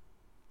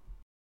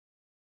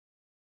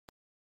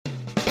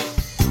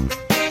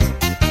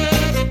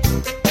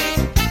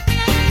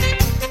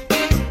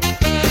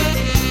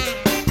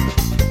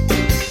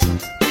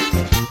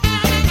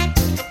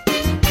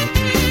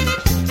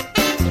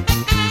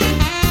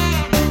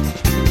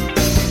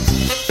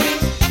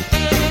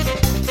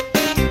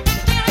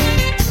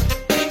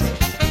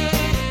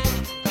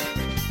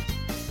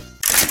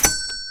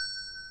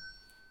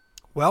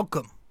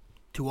 Welcome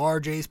to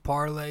RJ's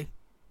Parlay,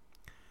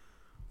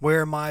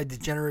 where my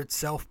degenerate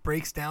self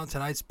breaks down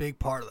tonight's big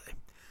parlay.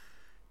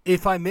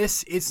 If I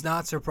miss, it's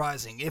not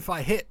surprising. If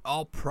I hit,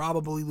 I'll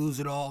probably lose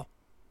it all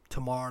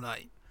tomorrow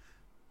night,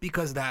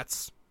 because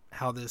that's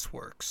how this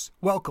works.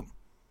 Welcome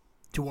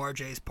to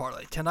RJ's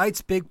Parlay.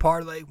 Tonight's big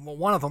parlay, well,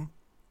 one of them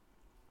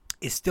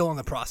is still in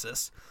the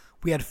process.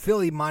 We had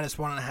Philly minus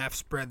 1.5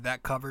 spread,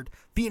 that covered.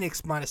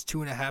 Phoenix minus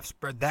 2.5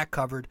 spread, that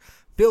covered.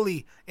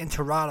 Philly and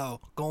Toronto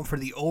going for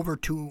the over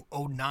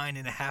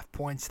 209.5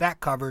 points,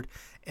 that covered.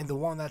 And the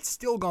one that's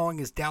still going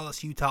is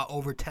Dallas, Utah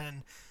over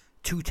 10,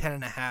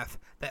 210.5.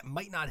 That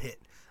might not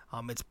hit.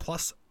 It's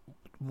plus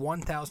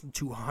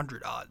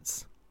 1,200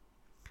 odds.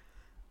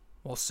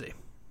 We'll see.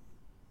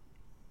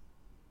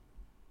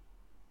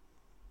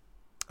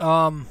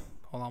 Hold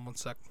on one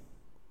sec.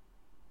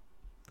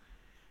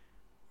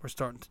 We're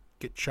starting to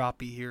get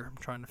choppy here. I'm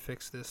trying to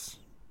fix this.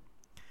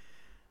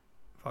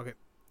 Fuck it.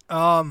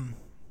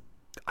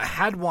 I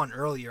had one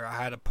earlier.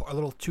 I had a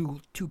little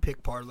two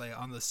pick parlay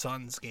on the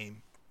Suns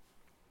game.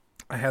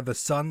 I had the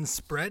Suns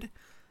spread,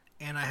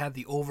 and I had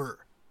the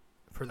over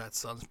for that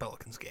Suns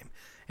Pelicans game,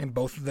 and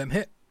both of them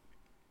hit,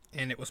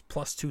 and it was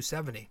plus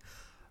 270.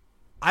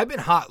 I've been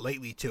hot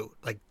lately too.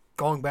 Like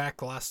going back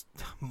the last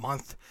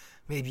month,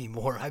 maybe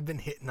more. I've been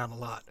hitting on a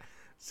lot,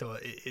 so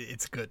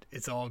it's good.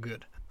 It's all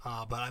good.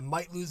 But I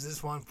might lose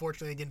this one.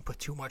 Fortunately, I didn't put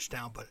too much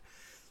down. But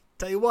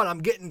tell you what, I'm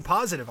getting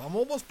positive. I'm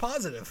almost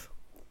positive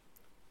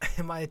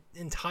in my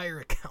entire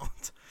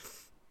account.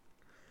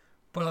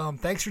 But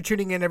thanks for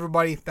tuning in,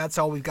 everybody. That's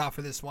all we've got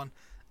for this one.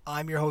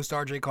 I'm your host,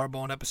 RJ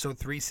Carbone, episode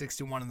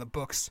 361 in the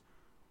books.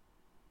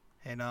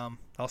 And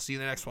I'll see you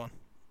in the next one.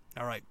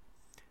 All right.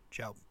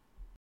 Ciao.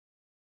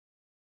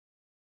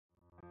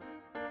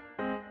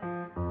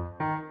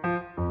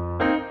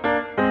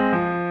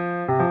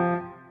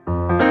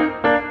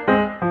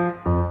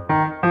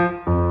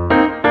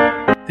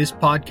 This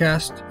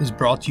podcast is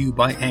brought to you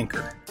by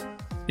Anchor.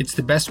 It's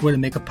the best way to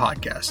make a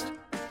podcast.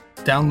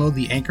 Download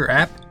the Anchor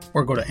app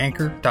or go to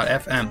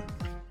anchor.fm.